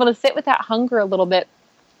being able to sit with that hunger a little bit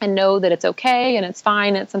and know that it's okay and it's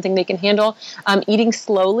fine, and it's something they can handle. Eating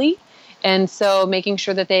slowly. And so making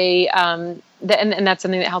sure that they, and that's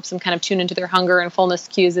something that helps them kind of tune into their hunger and fullness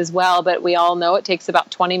cues as well. But we all know it takes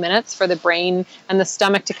about 20 minutes for the brain and the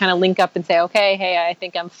stomach to kind of link up and say, okay, hey, I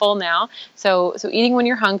think I'm full now. So eating when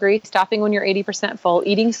you're hungry, stopping when you're 80% full,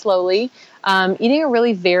 eating slowly, eating a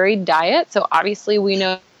really varied diet. So obviously we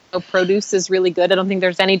know produce is really good. I don't think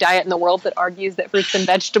there's any diet in the world that argues that fruits and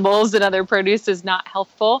vegetables and other produce is not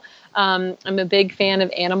healthful. I'm a big fan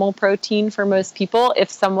of animal protein for most people. If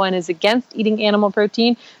someone is against eating animal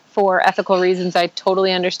protein for ethical reasons, I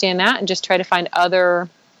totally understand that, and just try to find other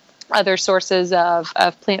sources of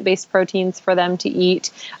plant-based proteins for them to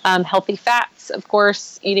eat. Healthy fats, of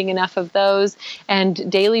course, eating enough of those, and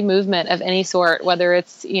daily movement of any sort, whether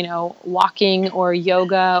it's, walking or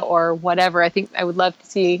yoga or whatever. I think I would love to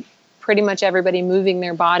see pretty much everybody moving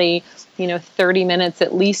their body, 30 minutes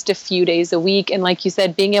at least a few days a week. And like you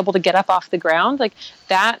said, being able to get up off the ground, like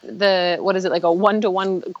that, a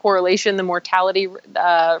 1-to-1 correlation, the mortality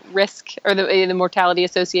risk or the mortality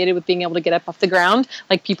associated with being able to get up off the ground.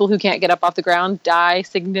 Like people who can't get up off the ground die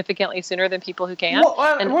significantly sooner than people who can.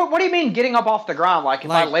 What do you mean getting up off the ground? Like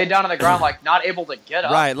if I lay down on the ground, not able to get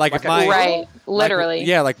up? Right. Right. Literally.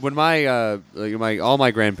 Like when all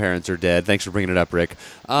my grandparents are dead. Thanks for bringing it up, Rick.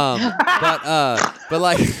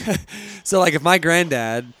 So if my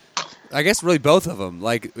granddad, I guess really both of them,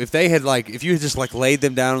 if you had just laid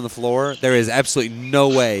them down on the floor, there is absolutely no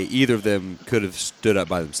way either of them could have stood up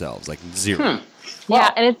by themselves, zero.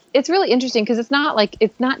 Yeah, and it's really interesting because it's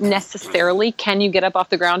not necessarily can you get up off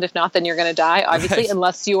the ground. If not, then you're going to die, obviously,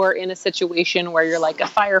 unless you are in a situation where you're like a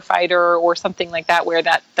firefighter or something like that, where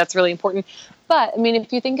that's really important. But I mean,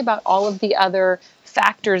 if you think about all of the other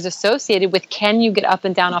factors associated with can you get up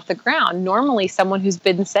and down off the ground, normally someone who's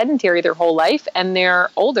been sedentary their whole life and they're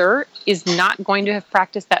older is not going to have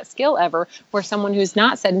practiced that skill ever, where someone who's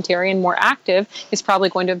not sedentary and more active is probably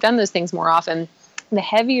going to have done those things more often. The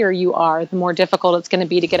heavier you are, the more difficult it's going to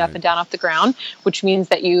be to get up and down off the ground, which means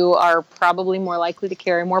that you are probably more likely to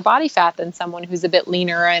carry more body fat than someone who's a bit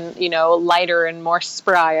leaner and, lighter and more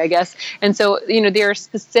spry, I guess. And so, there are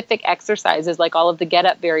specific exercises like all of the get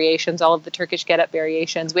up variations, all of the Turkish get up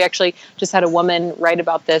variations. We actually just had a woman write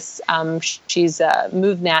about this. She's a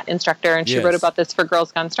MoveNat instructor, and she wrote about this for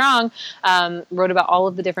Girls Gone Strong, wrote about all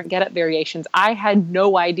of the different get up variations. I had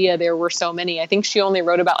no idea there were so many. I think she only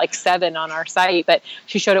wrote about 7 on our site, but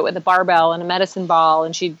she showed it with a barbell and a medicine ball,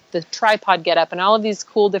 and the tripod get up, and all of these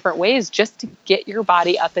cool different ways just to get your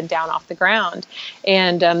body up and down off the ground.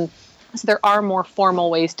 And so there are more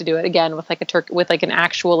formal ways to do it, again, with an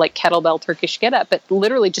actual kettlebell Turkish get up. But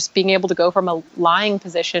literally just being able to go from a lying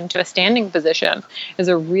position to a standing position is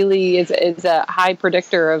a high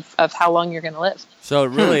predictor of how long you're going to live. So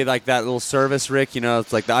really, that little service, Rick,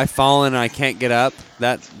 it's like the I've fallen and I can't get up,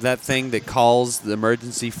 that thing that calls the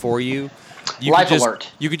emergency for you. Life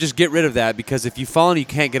alert. You could just get rid of that, because if you fall and you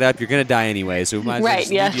can't get up, you're going to die anyway. So we might just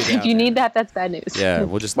leave you down if you need that, that's bad news. Yeah,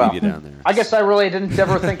 we'll just leave you down there. I guess I really didn't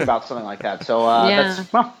ever think about something like that. So that's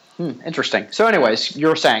interesting. So anyways, you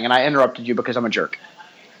were saying, and I interrupted you because I'm a jerk.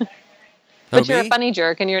 But you're a funny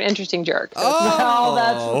jerk, and you're an interesting jerk. So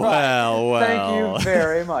that's right. Well. Thank you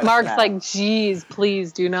very much. Mark's like, geez,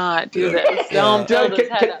 please do not do this. Don't build his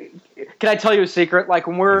head up. Can I tell you a secret? Like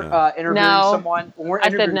when we're interviewing someone,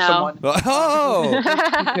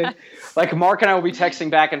 Oh, like Mark and I will be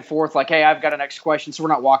texting back and forth, like, "Hey, I've got a next question," so we're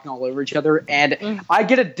not walking all over each other. And I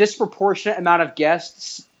get a disproportionate amount of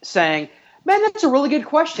guests saying, "Man, that's a really good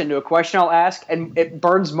question," to a question I'll ask, and it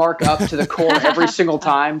burns Mark up to the core every single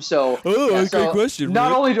time. So, great question.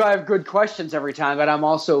 Not only do I have good questions every time, but I'm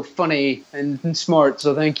also funny and smart.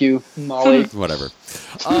 So thank you, Molly. Whatever,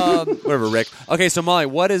 Rick. Okay, so Molly,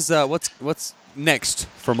 what's next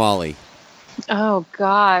for Molly? Oh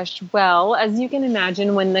gosh. Well, as you can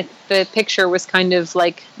imagine, when the picture was kind of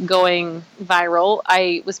like going viral,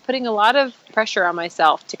 I was putting a lot of pressure on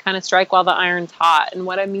myself to kind of strike while the iron's hot. And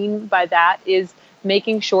what I mean by that is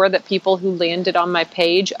making sure that people who landed on my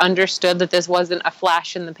page understood that this wasn't a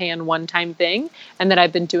flash in the pan one-time thing, and that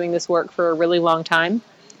I've been doing this work for a really long time,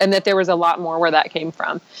 and that there was a lot more where that came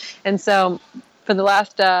from. And so for the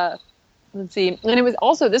last let's see. And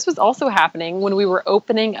this was also happening when we were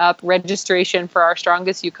opening up registration for our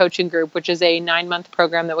Strongest You coaching group, which is a 9-month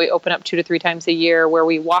program that we open up 2 to 3 times a year, where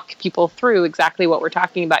we walk people through exactly what we're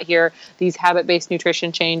talking about here, these habit-based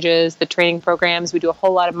nutrition changes, the training programs. We do a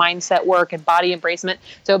whole lot of mindset work and body embracement.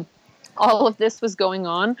 So all of this was going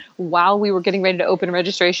on while we were getting ready to open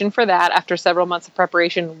registration for that after several months of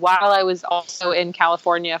preparation, while I was also in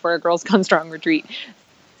California for a Girls Gone Strong retreat.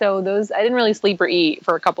 So I didn't really sleep or eat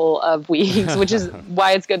for a couple of weeks, which is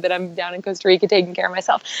why it's good that I'm down in Costa Rica taking care of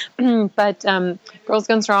myself. But Girls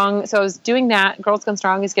Gone Strong, so I was doing that. Girls Gone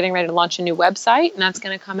Strong is getting ready to launch a new website, and that's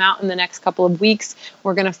going to come out in the next couple of weeks.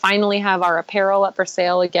 We're going to finally have our apparel up for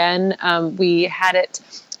sale again. We had it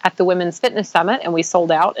at the Women's Fitness Summit, and we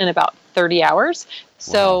sold out in about 30 hours.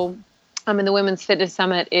 So and the Women's Fitness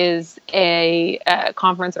Summit is a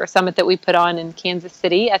conference or a summit that we put on in Kansas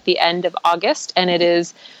City at the end of August. And it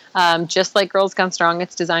is just like Girls Gone Strong.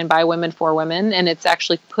 It's designed by women for women. And it's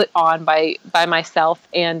actually put on by myself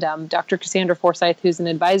and Dr. Cassandra Forsyth, who's an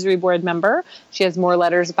advisory board member. She has more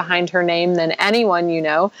letters behind her name than anyone you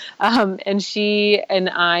know. And she and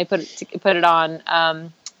I put it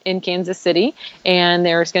on in Kansas City, and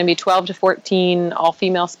there's going to be 12 to 14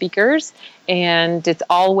 all-female speakers, and it's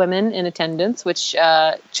all women in attendance, which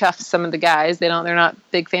chuffs some of the guys. They're not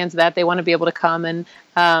big fans of that. They want to be able to come and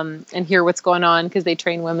hear what's going on because they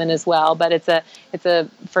train women as well. But it's a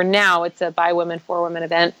for now it's a by women for women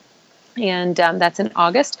event, and that's in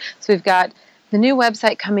August. So we've got the new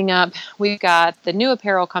website coming up. We've got the new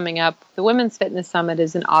apparel coming up. The Women's Fitness Summit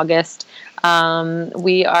is in August.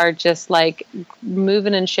 We are just like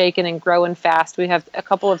moving and shaking and growing fast. We have a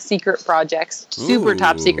couple of secret projects, super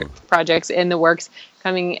top secret projects in the works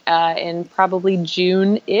coming in probably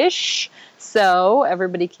June-ish. So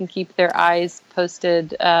everybody can keep their eyes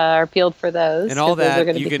posted or peeled for those. And all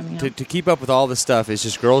that, you can to keep up with all this stuff, it's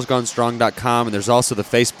just girlsgonestrong.com, and there's also the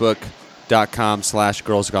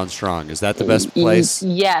Facebook.com/girlsgonestrong. Is that the best place?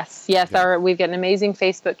 Yes. Okay. We've got an amazing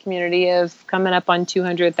Facebook community of coming up on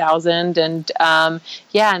 200,000. And and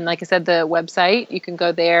like I said, the website, you can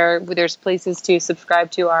go there. There's places to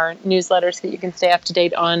subscribe to our newsletter so that you can stay up to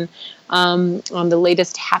date on the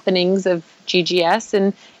latest happenings of GGS.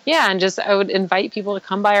 And just I would invite people to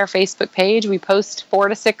come by our Facebook page. We post 4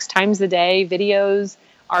 to 6 times a day, videos,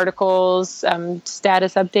 articles,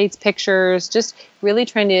 status updates, pictures, just really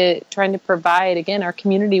trying to provide, again, our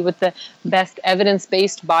community with the best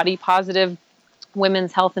evidence-based, body-positive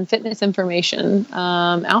women's health and fitness information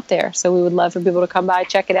out there. So we would love for people to come by,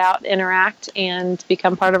 check it out, interact, and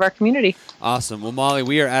become part of our community. Awesome. Well, Molly,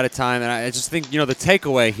 we are out of time, and I just think, the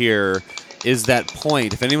takeaway here is that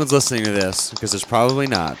point. If anyone's listening to this, because there's probably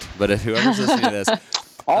not, but if whoever's listening to this,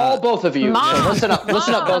 both of you. Mom. Listen up, both.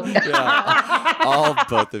 All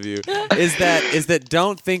both of you. Is that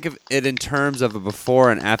don't think of it in terms of a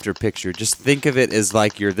before and after picture. Just think of it as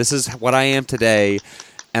like this is what I am today,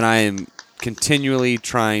 and I am continually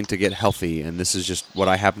trying to get healthy, and this is just what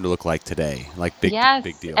I happen to look like today. Like big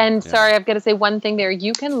deal. And sorry, I've got to say one thing there.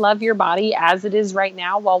 You can love your body as it is right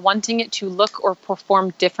now while wanting it to look or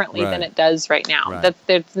perform differently than it does right now. Right.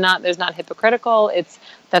 There's not hypocritical.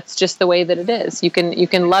 That's just the way that it is. You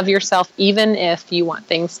can love yourself even if you want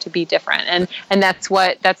things to be different. And that's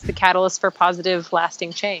the catalyst for positive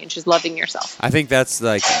lasting change, is loving yourself. I think that's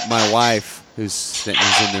like my wife who's in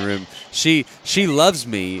the room. She loves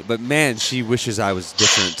me, but man, she wishes I was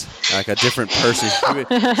different, like a different person.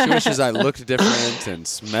 She wishes I looked different and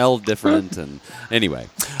smelled different. And anyway,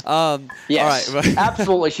 yes, all right.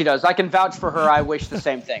 Absolutely, she does. I can vouch for her. I wish the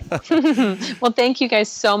same thing. Well, thank you guys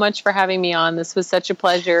so much for having me on. This was such a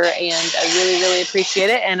pleasure, and I really, really appreciate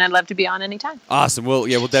it. And I'd love to be on anytime. Awesome. Well,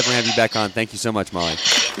 we'll definitely have you back on. Thank you so much, Molly.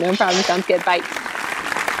 No problem. Sounds good. Bye.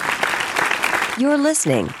 You're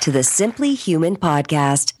listening to the Simply Human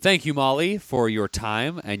podcast. Thank you, Molly, for your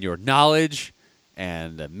time and your knowledge.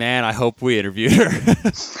 And man, I hope we interviewed her.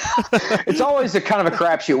 It's always a kind of a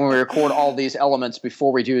crapshoot when we record all these elements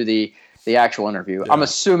before we do the actual interview. Yeah. I'm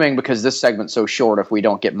assuming because this segment's so short, if we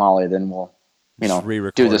don't get Molly, then we'll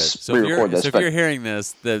do this. So if you're hearing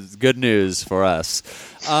this, that's good news for us.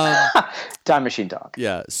 Time machine talk.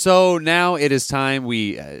 Yeah. So now it is time.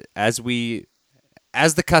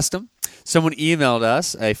 As the custom, someone emailed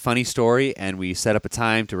us a funny story, and we set up a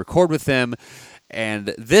time to record with them.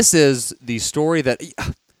 And this is the story that...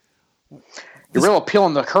 You're really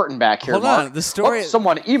peeling the curtain back here, Hold Mark. on, the story...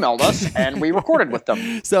 someone emailed us, and we recorded with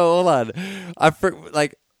them. So, hold on.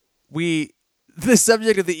 The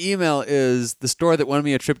subject of the email is the story that won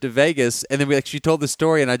me a trip to Vegas, and then she told the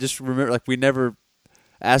story, and I just remember, we never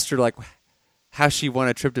asked her, how she won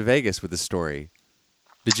a trip to Vegas with the story.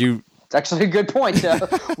 Did you... It's actually a good point. And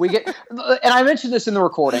I mentioned this in the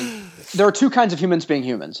recording. There are two kinds of humans being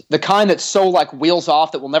humans. The kind that's so wheels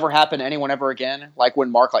off that will never happen to anyone ever again, like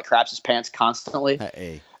when Mark craps his pants constantly.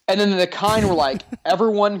 Hey. And then the kind where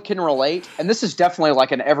everyone can relate, and this is definitely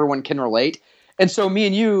an everyone can relate. And so me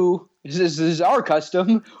and you, this is our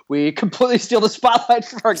custom. We completely steal the spotlight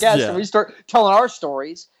from our guests, and we start telling our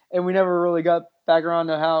stories. And we never really got back around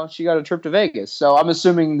to how she got a trip to Vegas. So I'm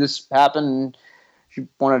assuming this happened. She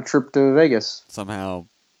won a trip to Vegas. Somehow.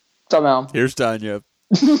 Here's Tanya.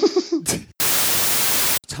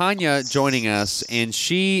 Tanya joining us, and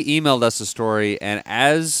she emailed us a story, and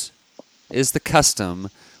as is the custom,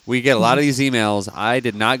 we get a lot of these emails. I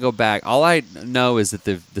did not go back. All I know is that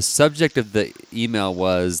the subject of the email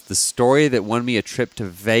was the story that won me a trip to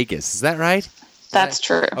Vegas. Is that right? That's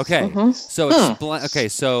true. Okay. Mm-hmm. So explain. Okay.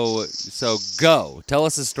 So go. Tell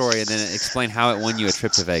us the story, and then explain how it won you a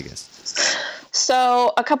trip to Vegas.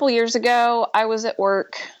 So a couple years ago, I was at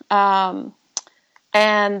work, and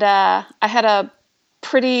I had a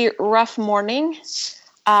pretty rough morning,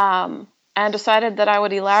 and decided that I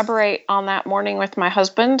would elaborate on that morning with my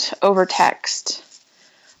husband over text.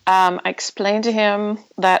 I explained to him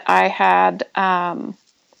that I had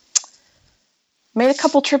made a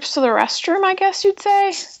couple trips to the restroom, I guess you'd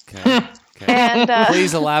say. Okay. And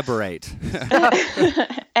please elaborate.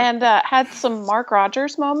 And had some Mark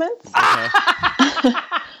Rogers moments. Okay.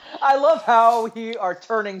 I love how we are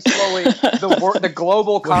turning slowly the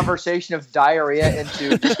global conversation of diarrhea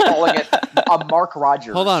into just calling it a Mark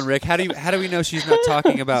Rogers. Hold on, Rick. How do we know she's not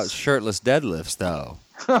talking about shirtless deadlifts, though?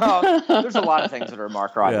 There's a lot of things that are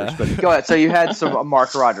Mark Rogers, but go ahead. So you had some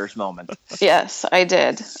Mark Rogers moment. Yes, I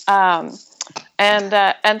did.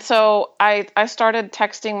 And so I started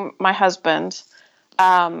texting my husband,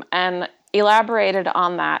 and elaborated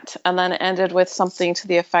on that, and then ended with something to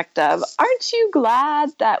the effect of, "Aren't you glad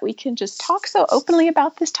that we can just talk so openly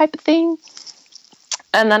about this type of thing?"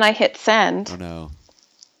 And then I hit send. Oh no.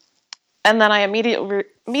 And then I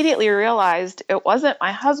immediately realized it wasn't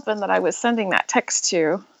my husband that I was sending that text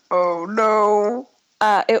to. Oh no.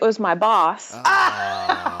 It was my boss. Oh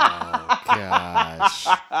gosh.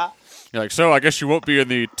 You're like, so I guess you won't be in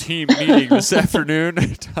the team meeting this afternoon,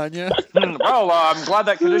 Tanya? Well, I'm glad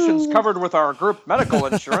that condition's covered with our group medical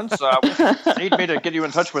insurance. Need me to get you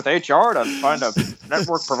in touch with HR to find a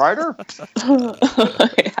network provider?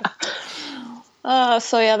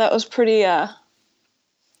 So that was pretty,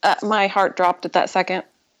 my heart dropped at that second.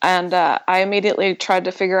 And I immediately tried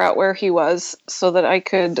to figure out where he was so that I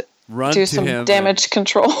could do some damage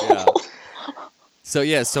control.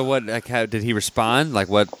 Yeah. So what, how did he respond? Like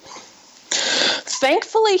what?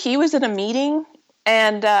 Thankfully, he was in a meeting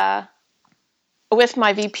and with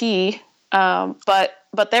my VP, but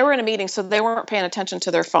they were in a meeting, so they weren't paying attention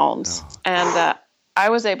to their phones. Oh. And I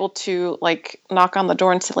was able to knock on the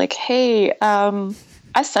door and say hey, I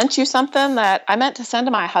sent you something that I meant to send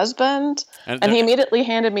to my husband, and he immediately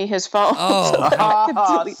handed me his phone. Oh, so that I could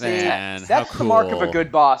delete man, that's the mark of a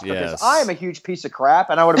good boss, because I am a huge piece of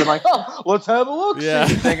crap, and I would have been like, "Oh, let's have a look." Yeah.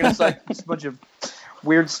 Thinking it's it's a bunch of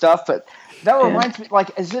weird stuff, but. That reminds me,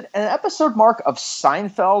 is it an episode, Mark, of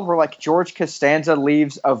Seinfeld where George Costanza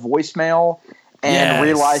leaves a voicemail and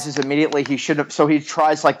realizes immediately he shouldn't? So he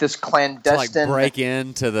tries this clandestine to break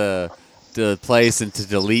into the place and to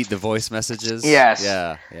delete the voice messages. Yes.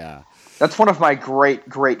 Yeah. That's one of my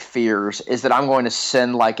great fears, is that I'm going to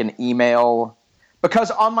send an email, because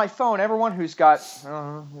on my phone, everyone who's got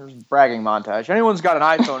there's a bragging montage. Anyone who's got an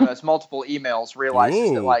iPhone who has multiple emails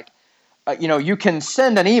realizes that you can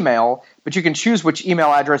send an email, but you can choose which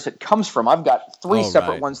email address it comes from. I've got three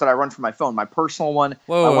separate ones that I run from my phone. My personal one,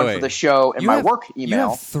 my one for the show, and my work email. You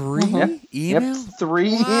have three emails? Yep,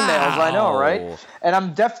 three emails. I know, right? And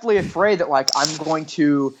I'm definitely afraid that I'm going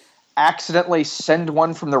to accidentally send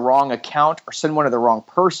one from the wrong account or send one to the wrong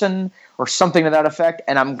person or something to that effect,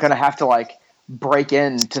 and I'm going to have to like break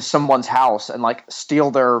into someone's house and like steal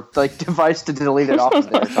their like device to delete it off of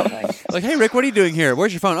there or something. Like, hey Rick, what are you doing here?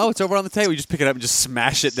 Where's your phone? Oh, it's over on the table. You just pick it up and just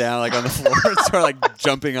smash it down like on the floor and start like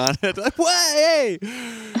jumping on it. Like, what? Hey,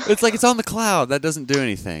 it's like it's on the cloud. That doesn't do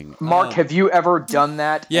anything. Mark, have you ever done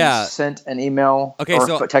that? Yeah. And sent an email Okay, or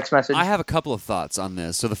so a text message? I have a couple of thoughts on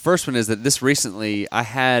this. So the first one is that this recently I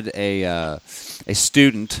had a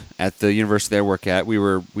student at the university I work at.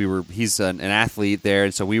 He's an athlete there,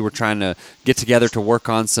 and so we were trying to get together to work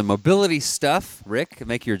on some mobility stuff. Rick,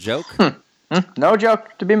 make your joke. No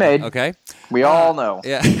joke to be made. Okay. We all know.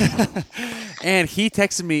 Yeah. And he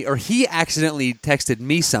texted me, or he accidentally texted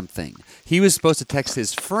me something. He was supposed to text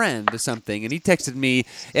his friend something, and he texted me,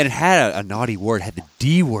 and it had a naughty word, had the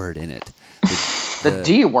D word in it. The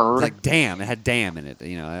D word? Like damn. It had damn in it.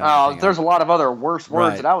 You know. There's a lot of other worse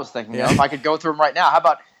words that I was thinking of. I could go through them right now. How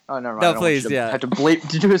about... Oh, never mind. No, please, I have to bleep.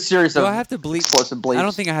 To do a series of do I have to bleep? Explosive bleeps. I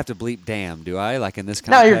don't think I have to bleep damn, do I? Like in this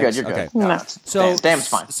No, context? you're good. You're okay. good. No. So damn's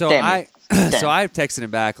fine. So damn I damn. so I texted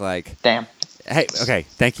him back like, damn. Hey, okay,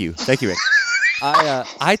 thank you, Rick.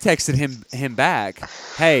 I texted him back.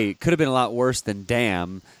 Hey, could have been a lot worse than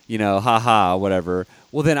damn. You know, haha, whatever.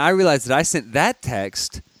 Well, then I realized that I sent that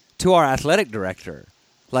text to our athletic director.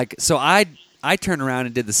 Like, so I turned around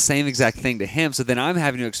and did the same exact thing to him. So then I'm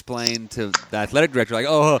having to explain to the athletic director, like,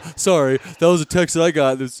 oh, sorry, that was a text that I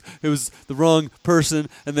got. It was the wrong person,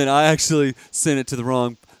 and then I actually sent it to the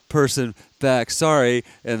wrong person back. Sorry.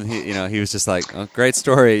 And he was just like, oh, great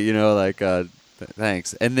story, like,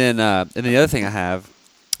 thanks. And then the other thing I have,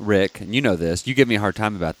 Rick, and you know this, you give me a hard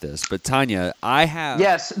time about this, but Tanya, I have.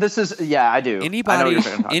 Yes, this is. Yeah, I do.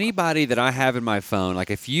 Anybody that I have in my phone, like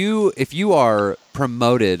if you are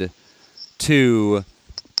promoted to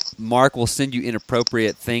Mark will send you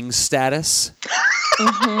inappropriate things status.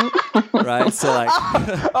 Right? So like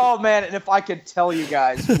oh man, and if I could tell you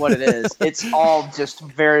guys what it is, it's all just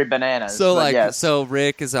very bananas. So like yes. So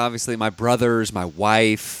Rick is obviously my brothers, my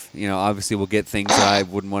wife, obviously will get things that I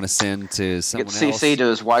wouldn't want to send to someone else. Get CC to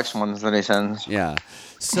his wife's ones that he sends. Yeah.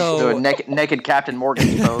 So do a naked Captain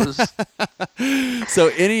Morgan pose. So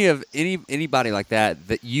anybody like that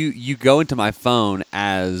you go into my phone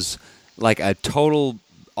as like a total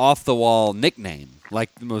off the wall nickname.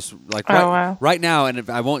 Like the most, like right now, and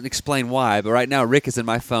I won't explain why, but right now Rick is in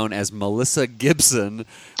my phone as Melissa Gibson,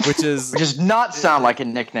 which does not sound like a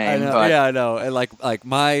nickname. I know, but. yeah, I know. And like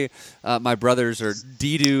my brothers are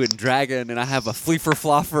Deedoo and Dragon, and I have a Fleefer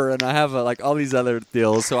Floffer, and I have like all these other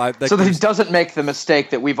deals. So he doesn't make the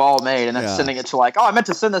mistake that we've all made, and that's sending it to like, oh, I meant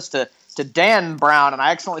to send this to Dan Brown, and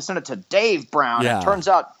I accidentally sent it to Dave Brown. Yeah. And it turns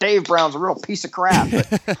out Dave Brown's a real piece of crap.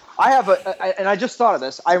 But and I just thought of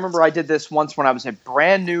this. I remember I did this once when I was a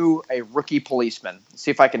rookie policeman. Let's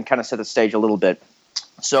see if I can kind of set the stage a little bit.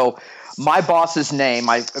 So my boss's name,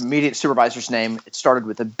 my immediate supervisor's name, it started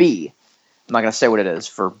with a B. I'm not going to say what it is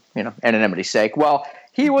for anonymity's sake. Well,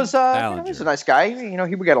 he was he was a nice guy.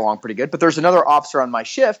 He would get along pretty good. But there's another officer on my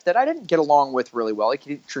shift that I didn't get along with really well.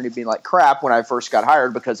 He treated me like crap when I first got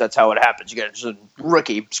hired because that's how it happens. You get just a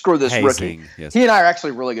rookie. Screw this rookie. Yes. He and I are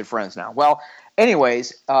actually really good friends now. Well,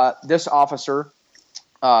 anyways, this officer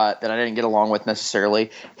that I didn't get along with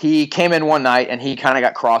necessarily, he came in one night and he kind of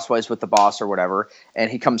got crossways with the boss or whatever.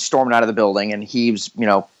 And he comes storming out of the building and he's,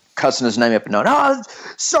 cussing his name up and down. Oh,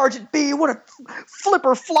 Sergeant B, what a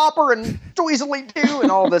flipper flopper and doozily do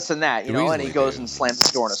and all this and that, and he goes and slams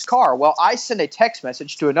the door in his car. Well, I sent a text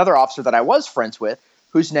message to another officer that I was friends with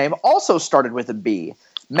whose name also started with a B.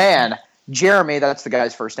 Man, Jeremy, that's the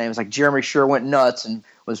guy's first name. It's like Jeremy sure went nuts and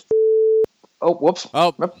was oh, whoops.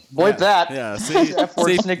 Oh, bleep that. Yeah, see, F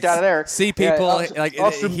word sneaked out of there. See, people,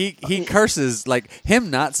 he curses. Like,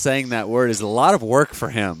 him not saying that word is a lot of work for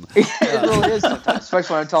him. It really is sometimes,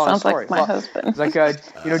 especially when I'm telling a story. Sounds like my husband. It's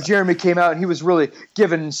like, Jeremy came out and he was really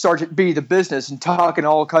giving Sergeant B the business and talking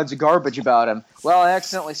all kinds of garbage about him. Well, I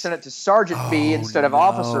accidentally sent it to Sergeant B instead of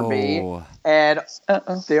Officer B, and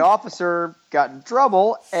the officer got in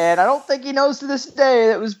trouble, and I don't think he knows to this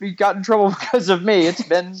day that he got in trouble because of me. It's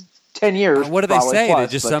been 10 years. What did they say?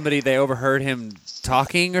 Plus, they overheard him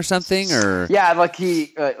talking or something, or yeah, like he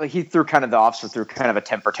threw the officer threw kind of a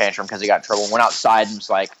temper tantrum because he got in trouble. Went outside and was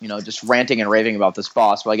like, just ranting and raving about this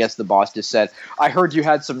boss. Well, I guess the boss just said, "I heard you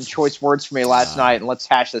had some choice words for me last night, and let's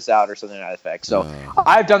hash this out," or something to that effect. So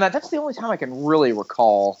I've done that. That's the only time I can really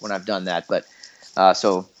recall when I've done that. But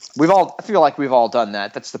so I feel like we've all done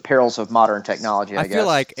that. That's the perils of modern technology. I guess. Feel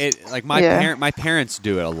like it. Like my parents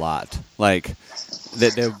do it a lot. Like.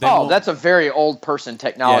 They won't- that's a very old person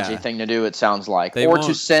technology Yeah. thing to do, it sounds like. They Or to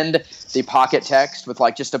won't- send the pocket text with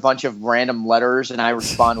like just a bunch of random letters, and I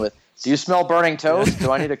respond with, "Do you smell burning toast?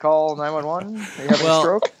 Do I need to call 911? Are you having a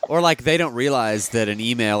stroke?" Or like they don't realize that an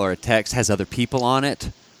email or a text has other people on it.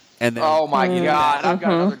 And then, Oh my God, I've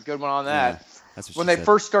got another good one on that. Yeah, that's what When she they said.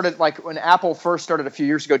 first started, like when Apple first started a few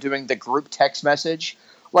years ago doing the group text message,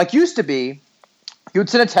 like used to be, you would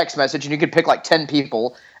send a text message and you could pick like 10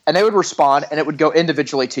 people and they would respond and it would go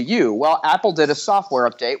individually to you. Well, Apple did a software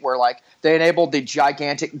update where like they enabled the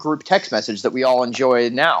gigantic group text message that we all enjoy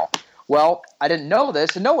now. Well, I didn't know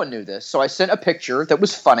this and no one knew this. So I sent a picture that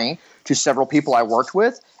was funny to several people I worked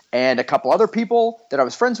with and a couple other people that I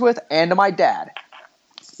was friends with and to my dad.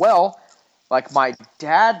 Well, like my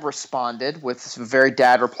dad responded with a very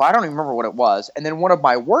dad reply. I don't even remember what it was. And then one of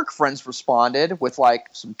my work friends responded with like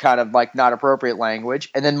some kind of like not appropriate language.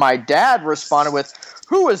 And then my dad responded with,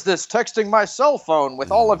 "Who is this texting my cell phone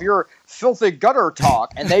with all of your filthy gutter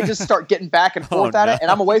talk?" And they just start getting back and forth at it.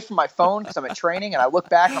 And I'm away from my phone because I'm at training. And I look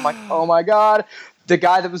back and I'm like, oh my God. The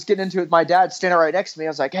guy that was getting into it with my dad standing right next to me, I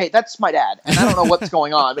was like, "Hey, that's my dad. And I don't know what's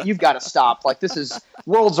going on, but you've got to stop. Like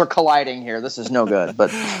worlds are colliding here. This is no good."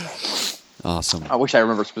 But Awesome. I wish I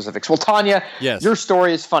remember specifics. Well, Tanya, Yes. your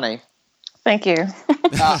story is funny. Thank you.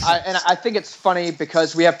 And I think it's funny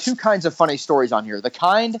because we have two kinds of funny stories on here. The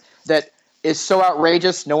kind that is so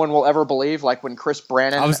outrageous no one will ever believe, like when Chris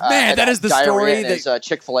Brannon had that is the diarrhea story in his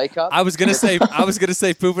Chick-fil-A cup. I was gonna say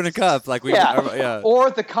poop in a cup. Like we Yeah. Or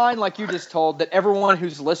the kind like you just told that everyone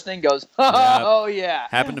who's listening goes, "Oh yeah,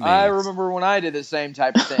 happened to me." I remember when I did the same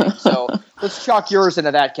type of thing." So let's chalk yours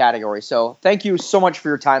into that category. So thank you so much for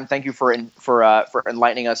your time. Thank you for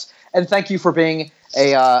enlightening us, and thank you for being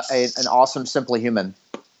an awesome Simply Human.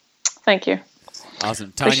 Thank you.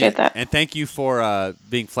 Awesome. Tanya, Appreciate that. and thank you for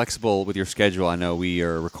being flexible with your schedule. I know we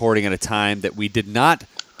are recording at a time that we did not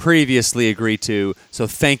previously agree to, so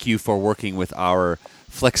thank you for working with our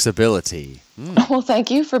flexibility. Well,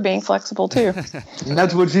 thank you for being flexible too.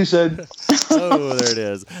 That's what she said. Oh, there it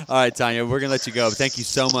is. All right, Tanya, we're going to let you go. Thank you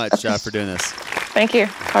so much for doing this. Thank you.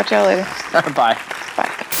 Talk to y'all later. Bye. Bye.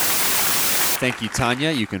 Thank you,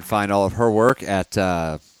 Tanya. You can find all of her work at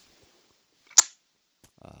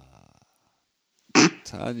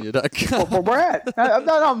Tanya.com. Well, where at?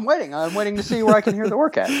 I'm waiting. I'm waiting to see where I can hear the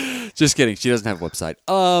work at. Just kidding. She doesn't have a website.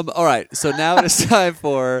 All right. So now it is time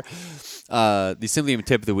for the Simply Human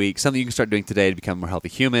tip of the week. Something you can start doing today to become a more healthy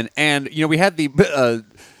human. And we had the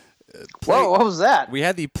Whoa, what was that? we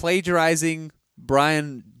had the plagiarizing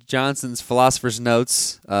Brian Johnson's Philosopher's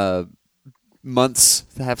Notes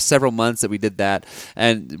several months that we did that,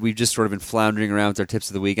 and we've just sort of been floundering around with our tips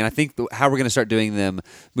of the week. And I think how we're going to start doing them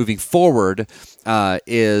moving forward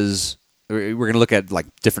is we're going to look at like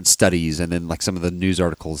different studies and then like some of the news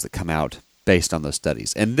articles that come out based on those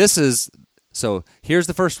studies. And so here's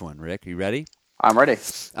the first one. Rick, are you ready? I'm ready.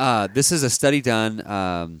 This is a study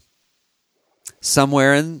done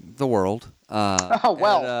somewhere in the world. All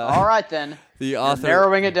right then. The author,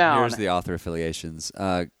 narrowing it down. Here's the author affiliations.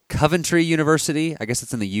 Coventry University, I guess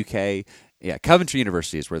it's in the UK. Yeah, Coventry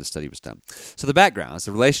University is where the study was done. So the background is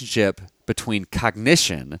the relationship between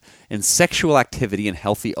cognition and sexual activity in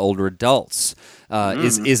healthy older adults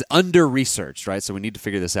is under-researched, right? So we need to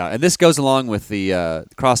figure this out. And this goes along with the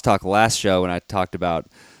crosstalk last show when I talked about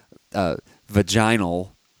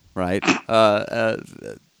vaginal, right?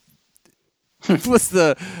 What's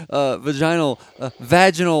the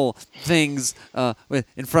vaginal things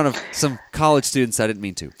in front of some college students? I didn't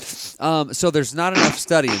mean to. So there's not enough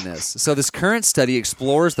study in this. So this current study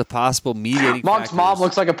explores the possible mediating Monk's factors. mom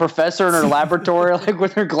looks like a professor in her laboratory, like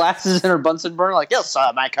with her glasses and her Bunsen burner. Like, yes,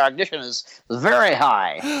 my cognition is very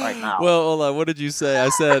high right now. Well, hold on. What did you say?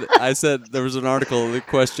 I said there was an article. The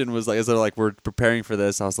question was like, we're preparing for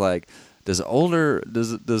this. I was like, does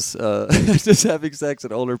having sex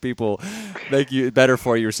with older people make you better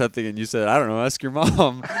for you or something? And you said, I don't know, ask your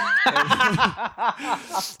mom.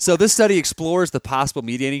 So this study explores the possible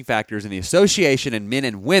mediating factors in the association in men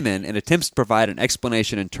and women and attempts to provide an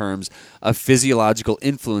explanation in terms of physiological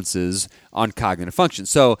influences on cognitive function.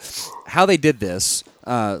 So how they did this,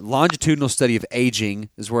 longitudinal study of aging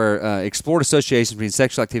is where explored associations between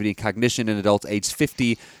sexual activity and cognition in adults aged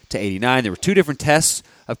 50 to 89. There were two different tests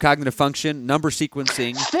of cognitive function, number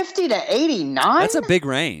sequencing. 50 to 89? That's a big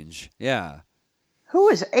range. Yeah. Who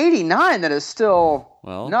is 89 that is still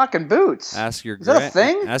knocking boots? Ask your is that a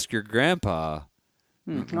thing? Ask your grandpa.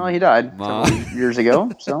 Well, he died several years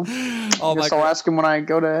ago, so I'll ask him when I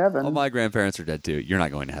go to heaven. All my grandparents are dead too. You're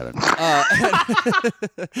not going to heaven.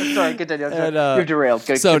 Sorry, continue. You're derailed.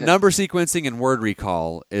 So number sequencing and word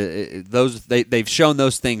recall, they've shown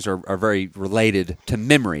those things are very related to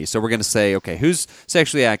memory. So we're going to say, okay, who's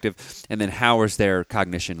sexually active, and then how is their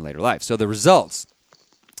cognition in later life? So the results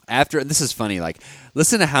after, and this is funny, like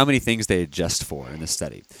listen to how many things they adjust for in this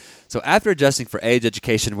study. So after adjusting for age,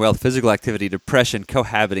 education, wealth, physical activity, depression,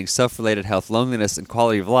 cohabiting, self-related health, loneliness, and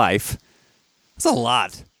quality of life, that's a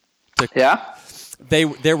lot.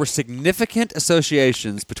 There were significant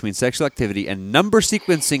associations between sexual activity and number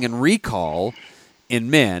sequencing and recall in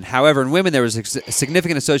men. However, in women, there was a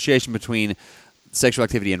significant association between sexual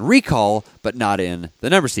activity and recall, but not in the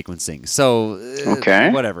number sequencing. So,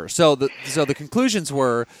 whatever. So the conclusions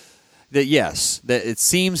were that yes, that it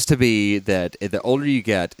seems to be that the older you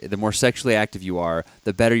get, the more sexually active you are,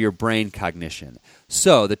 the better your brain cognition.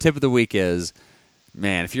 So the tip of the week is,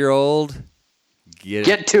 man, if you're old,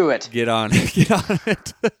 get to it. Get on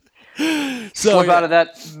it. Slip out of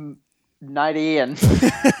that nightie and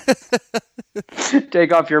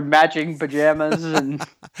take off your matching pajamas and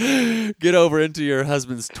get over into your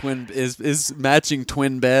husband's matching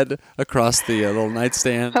twin bed across the little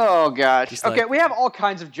nightstand. Oh gosh. Okay, we have all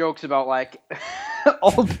kinds of jokes about like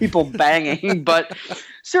old people banging, but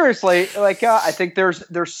seriously, like I think there's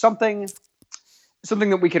something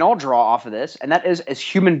that we can all draw off of this, and that is, as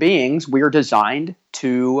human beings, we are designed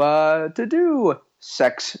to do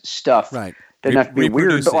sex stuff. Right. Doesn't have to be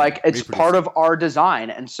weird, but like it's part of our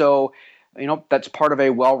design. And so, that's part of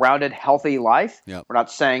a well-rounded, healthy life. Yep. We're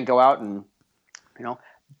not saying go out and,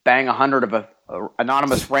 bang 100 of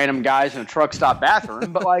anonymous random guys in a truck stop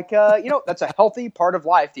bathroom, but like, that's a healthy part of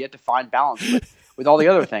life that you have to find balance with all the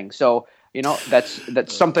other things. So,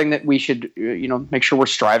 that's something that we should, make sure we're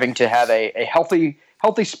striving to have a healthy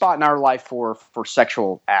spot in our life for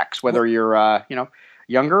sexual acts, whether you're,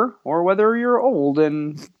 younger or whether you're old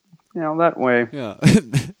and, that way. Yeah.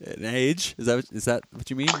 In age? Is that what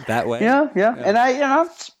you mean? That way? Yeah. And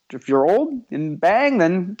if you're old and bang,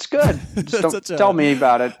 then it's good. Just don't tell me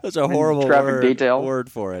about it. Such a horrible word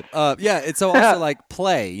for it. It's also like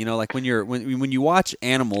play. Like when you watch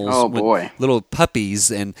animals, little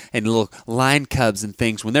puppies and little lion cubs and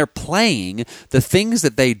things, when they're playing, the things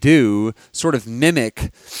that they do sort of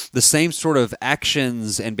mimic the same sort of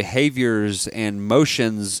actions and behaviors and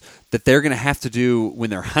motions that they're going to have to do when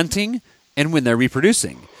they're hunting and when they're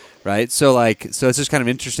reproducing. Right? So it's just kind of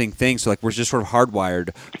an interesting thing. So we're just sort of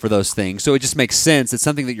hardwired for those things. So it just makes sense. It's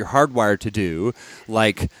something that you're hardwired to do,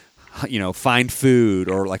 like, find food,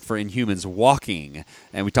 or like for Inhumans, walking.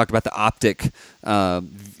 And we talked about the optic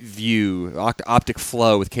optic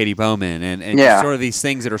flow with Katie Bowman, and sort of these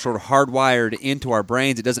things that are sort of hardwired into our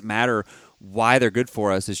brains. It doesn't matter why they're good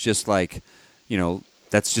for us. It's just like,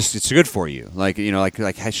 it's good for you. Like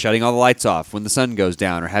shutting all the lights off when the sun goes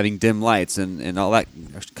down, or having dim lights and all that,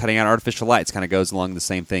 cutting out artificial lights kind of goes along the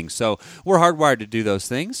same thing. So we're hardwired to do those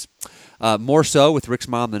things, more so with Rick's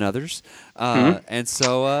mom than others. And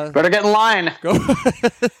so... better get in line. Go.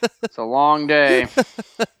 It's a long day.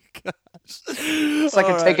 It's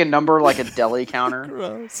like take a number like a deli counter.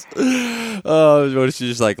 Gross. Oh, what is she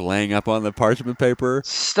just like laying up on the parchment paper?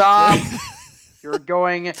 Stop. You're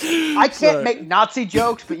going. I can't make Nazi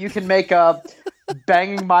jokes, but you can make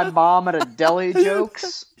banging my mom at a deli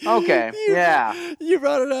jokes. Okay, you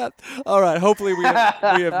brought it up. All right. Hopefully we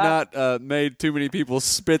have not made too many people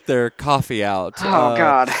spit their coffee out. Oh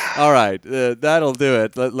God. All right, that'll do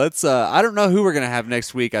it. Let's. I don't know who we're gonna have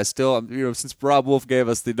next week. I still, since Rob Wolf gave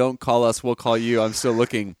us the "Don't call us, we'll call you," I'm still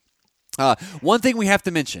looking. One thing we have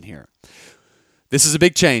to mention here. This is a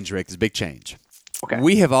big change, Rick. This is a big change. Okay.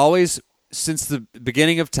 We have always, since the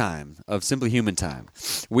beginning of time, of Simply Human time,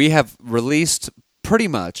 we have released pretty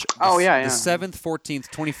much the 7th,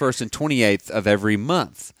 14th, 21st, and 28th of every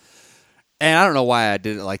month. And I don't know why I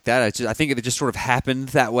did it like that. I think it just sort of happened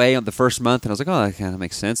that way on the first month, and I was like, oh, that kind of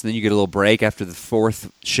makes sense. And then you get a little break after the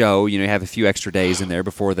fourth show. You have a few extra days in there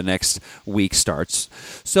before the next week starts.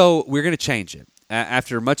 So we're going to change it.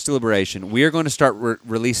 After much deliberation, we are going to start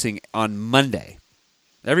releasing on Monday.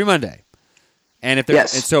 Every Monday. And if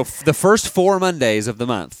there's, and so the first 4 Mondays of the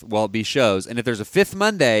month will be shows, and if there's a 5th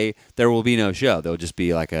Monday, there will be no show. There'll just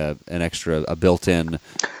be like an extra, a built-in.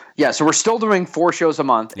 Yeah, so we're still doing 4 shows a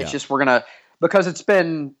month. It's just we're gonna, because it's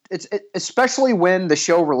especially when the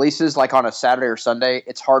show releases like on a Saturday or Sunday,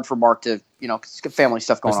 it's hard for Mark to, cause he's got family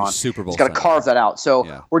stuff going on. Super Bowl. He's got to carve that out.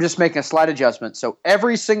 So we're just making a slight adjustment. So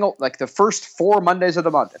every single, like the first 4 Mondays of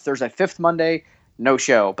the month, if there's a 5th Monday, no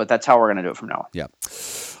show, but that's how we're going to do it from now on. Yeah.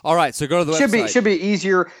 All right, so go to the website. Should be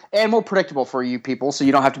easier and more predictable for you people, so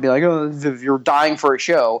you don't have to be like, oh, if you're dying for a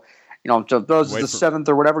show, those the 7th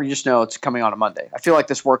or whatever, you just know it's coming on a Monday. I feel like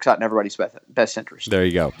this works out in everybody's best interest. There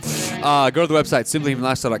you go. Go to the website,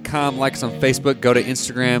 simplyhumanlifestyle.com. Like us on Facebook. Go to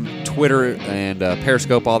Instagram, Twitter, and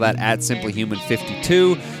Periscope, all that, at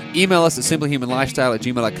simplyhuman52. Email us at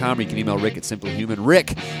simplyhumanlifestyle@gmail.com, or you can email Rick at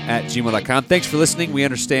simplyhumanrick@gmail.com. Thanks for listening. We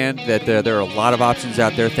understand that there are a lot of options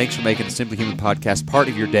out there. Thanks for making the Simply Human podcast part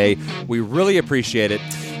of your day. We really appreciate it.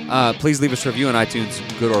 Please leave us a review on iTunes,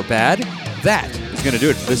 good or bad. That is going to do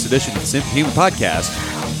it for this edition of the Simply Human podcast.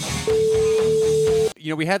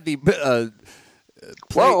 We had the...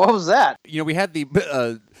 Whoa, what was that? We had the...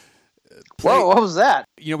 Whoa, what was that?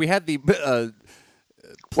 We had the...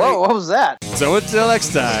 Whoa, what was that? So until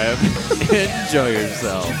next time, enjoy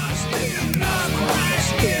yourself.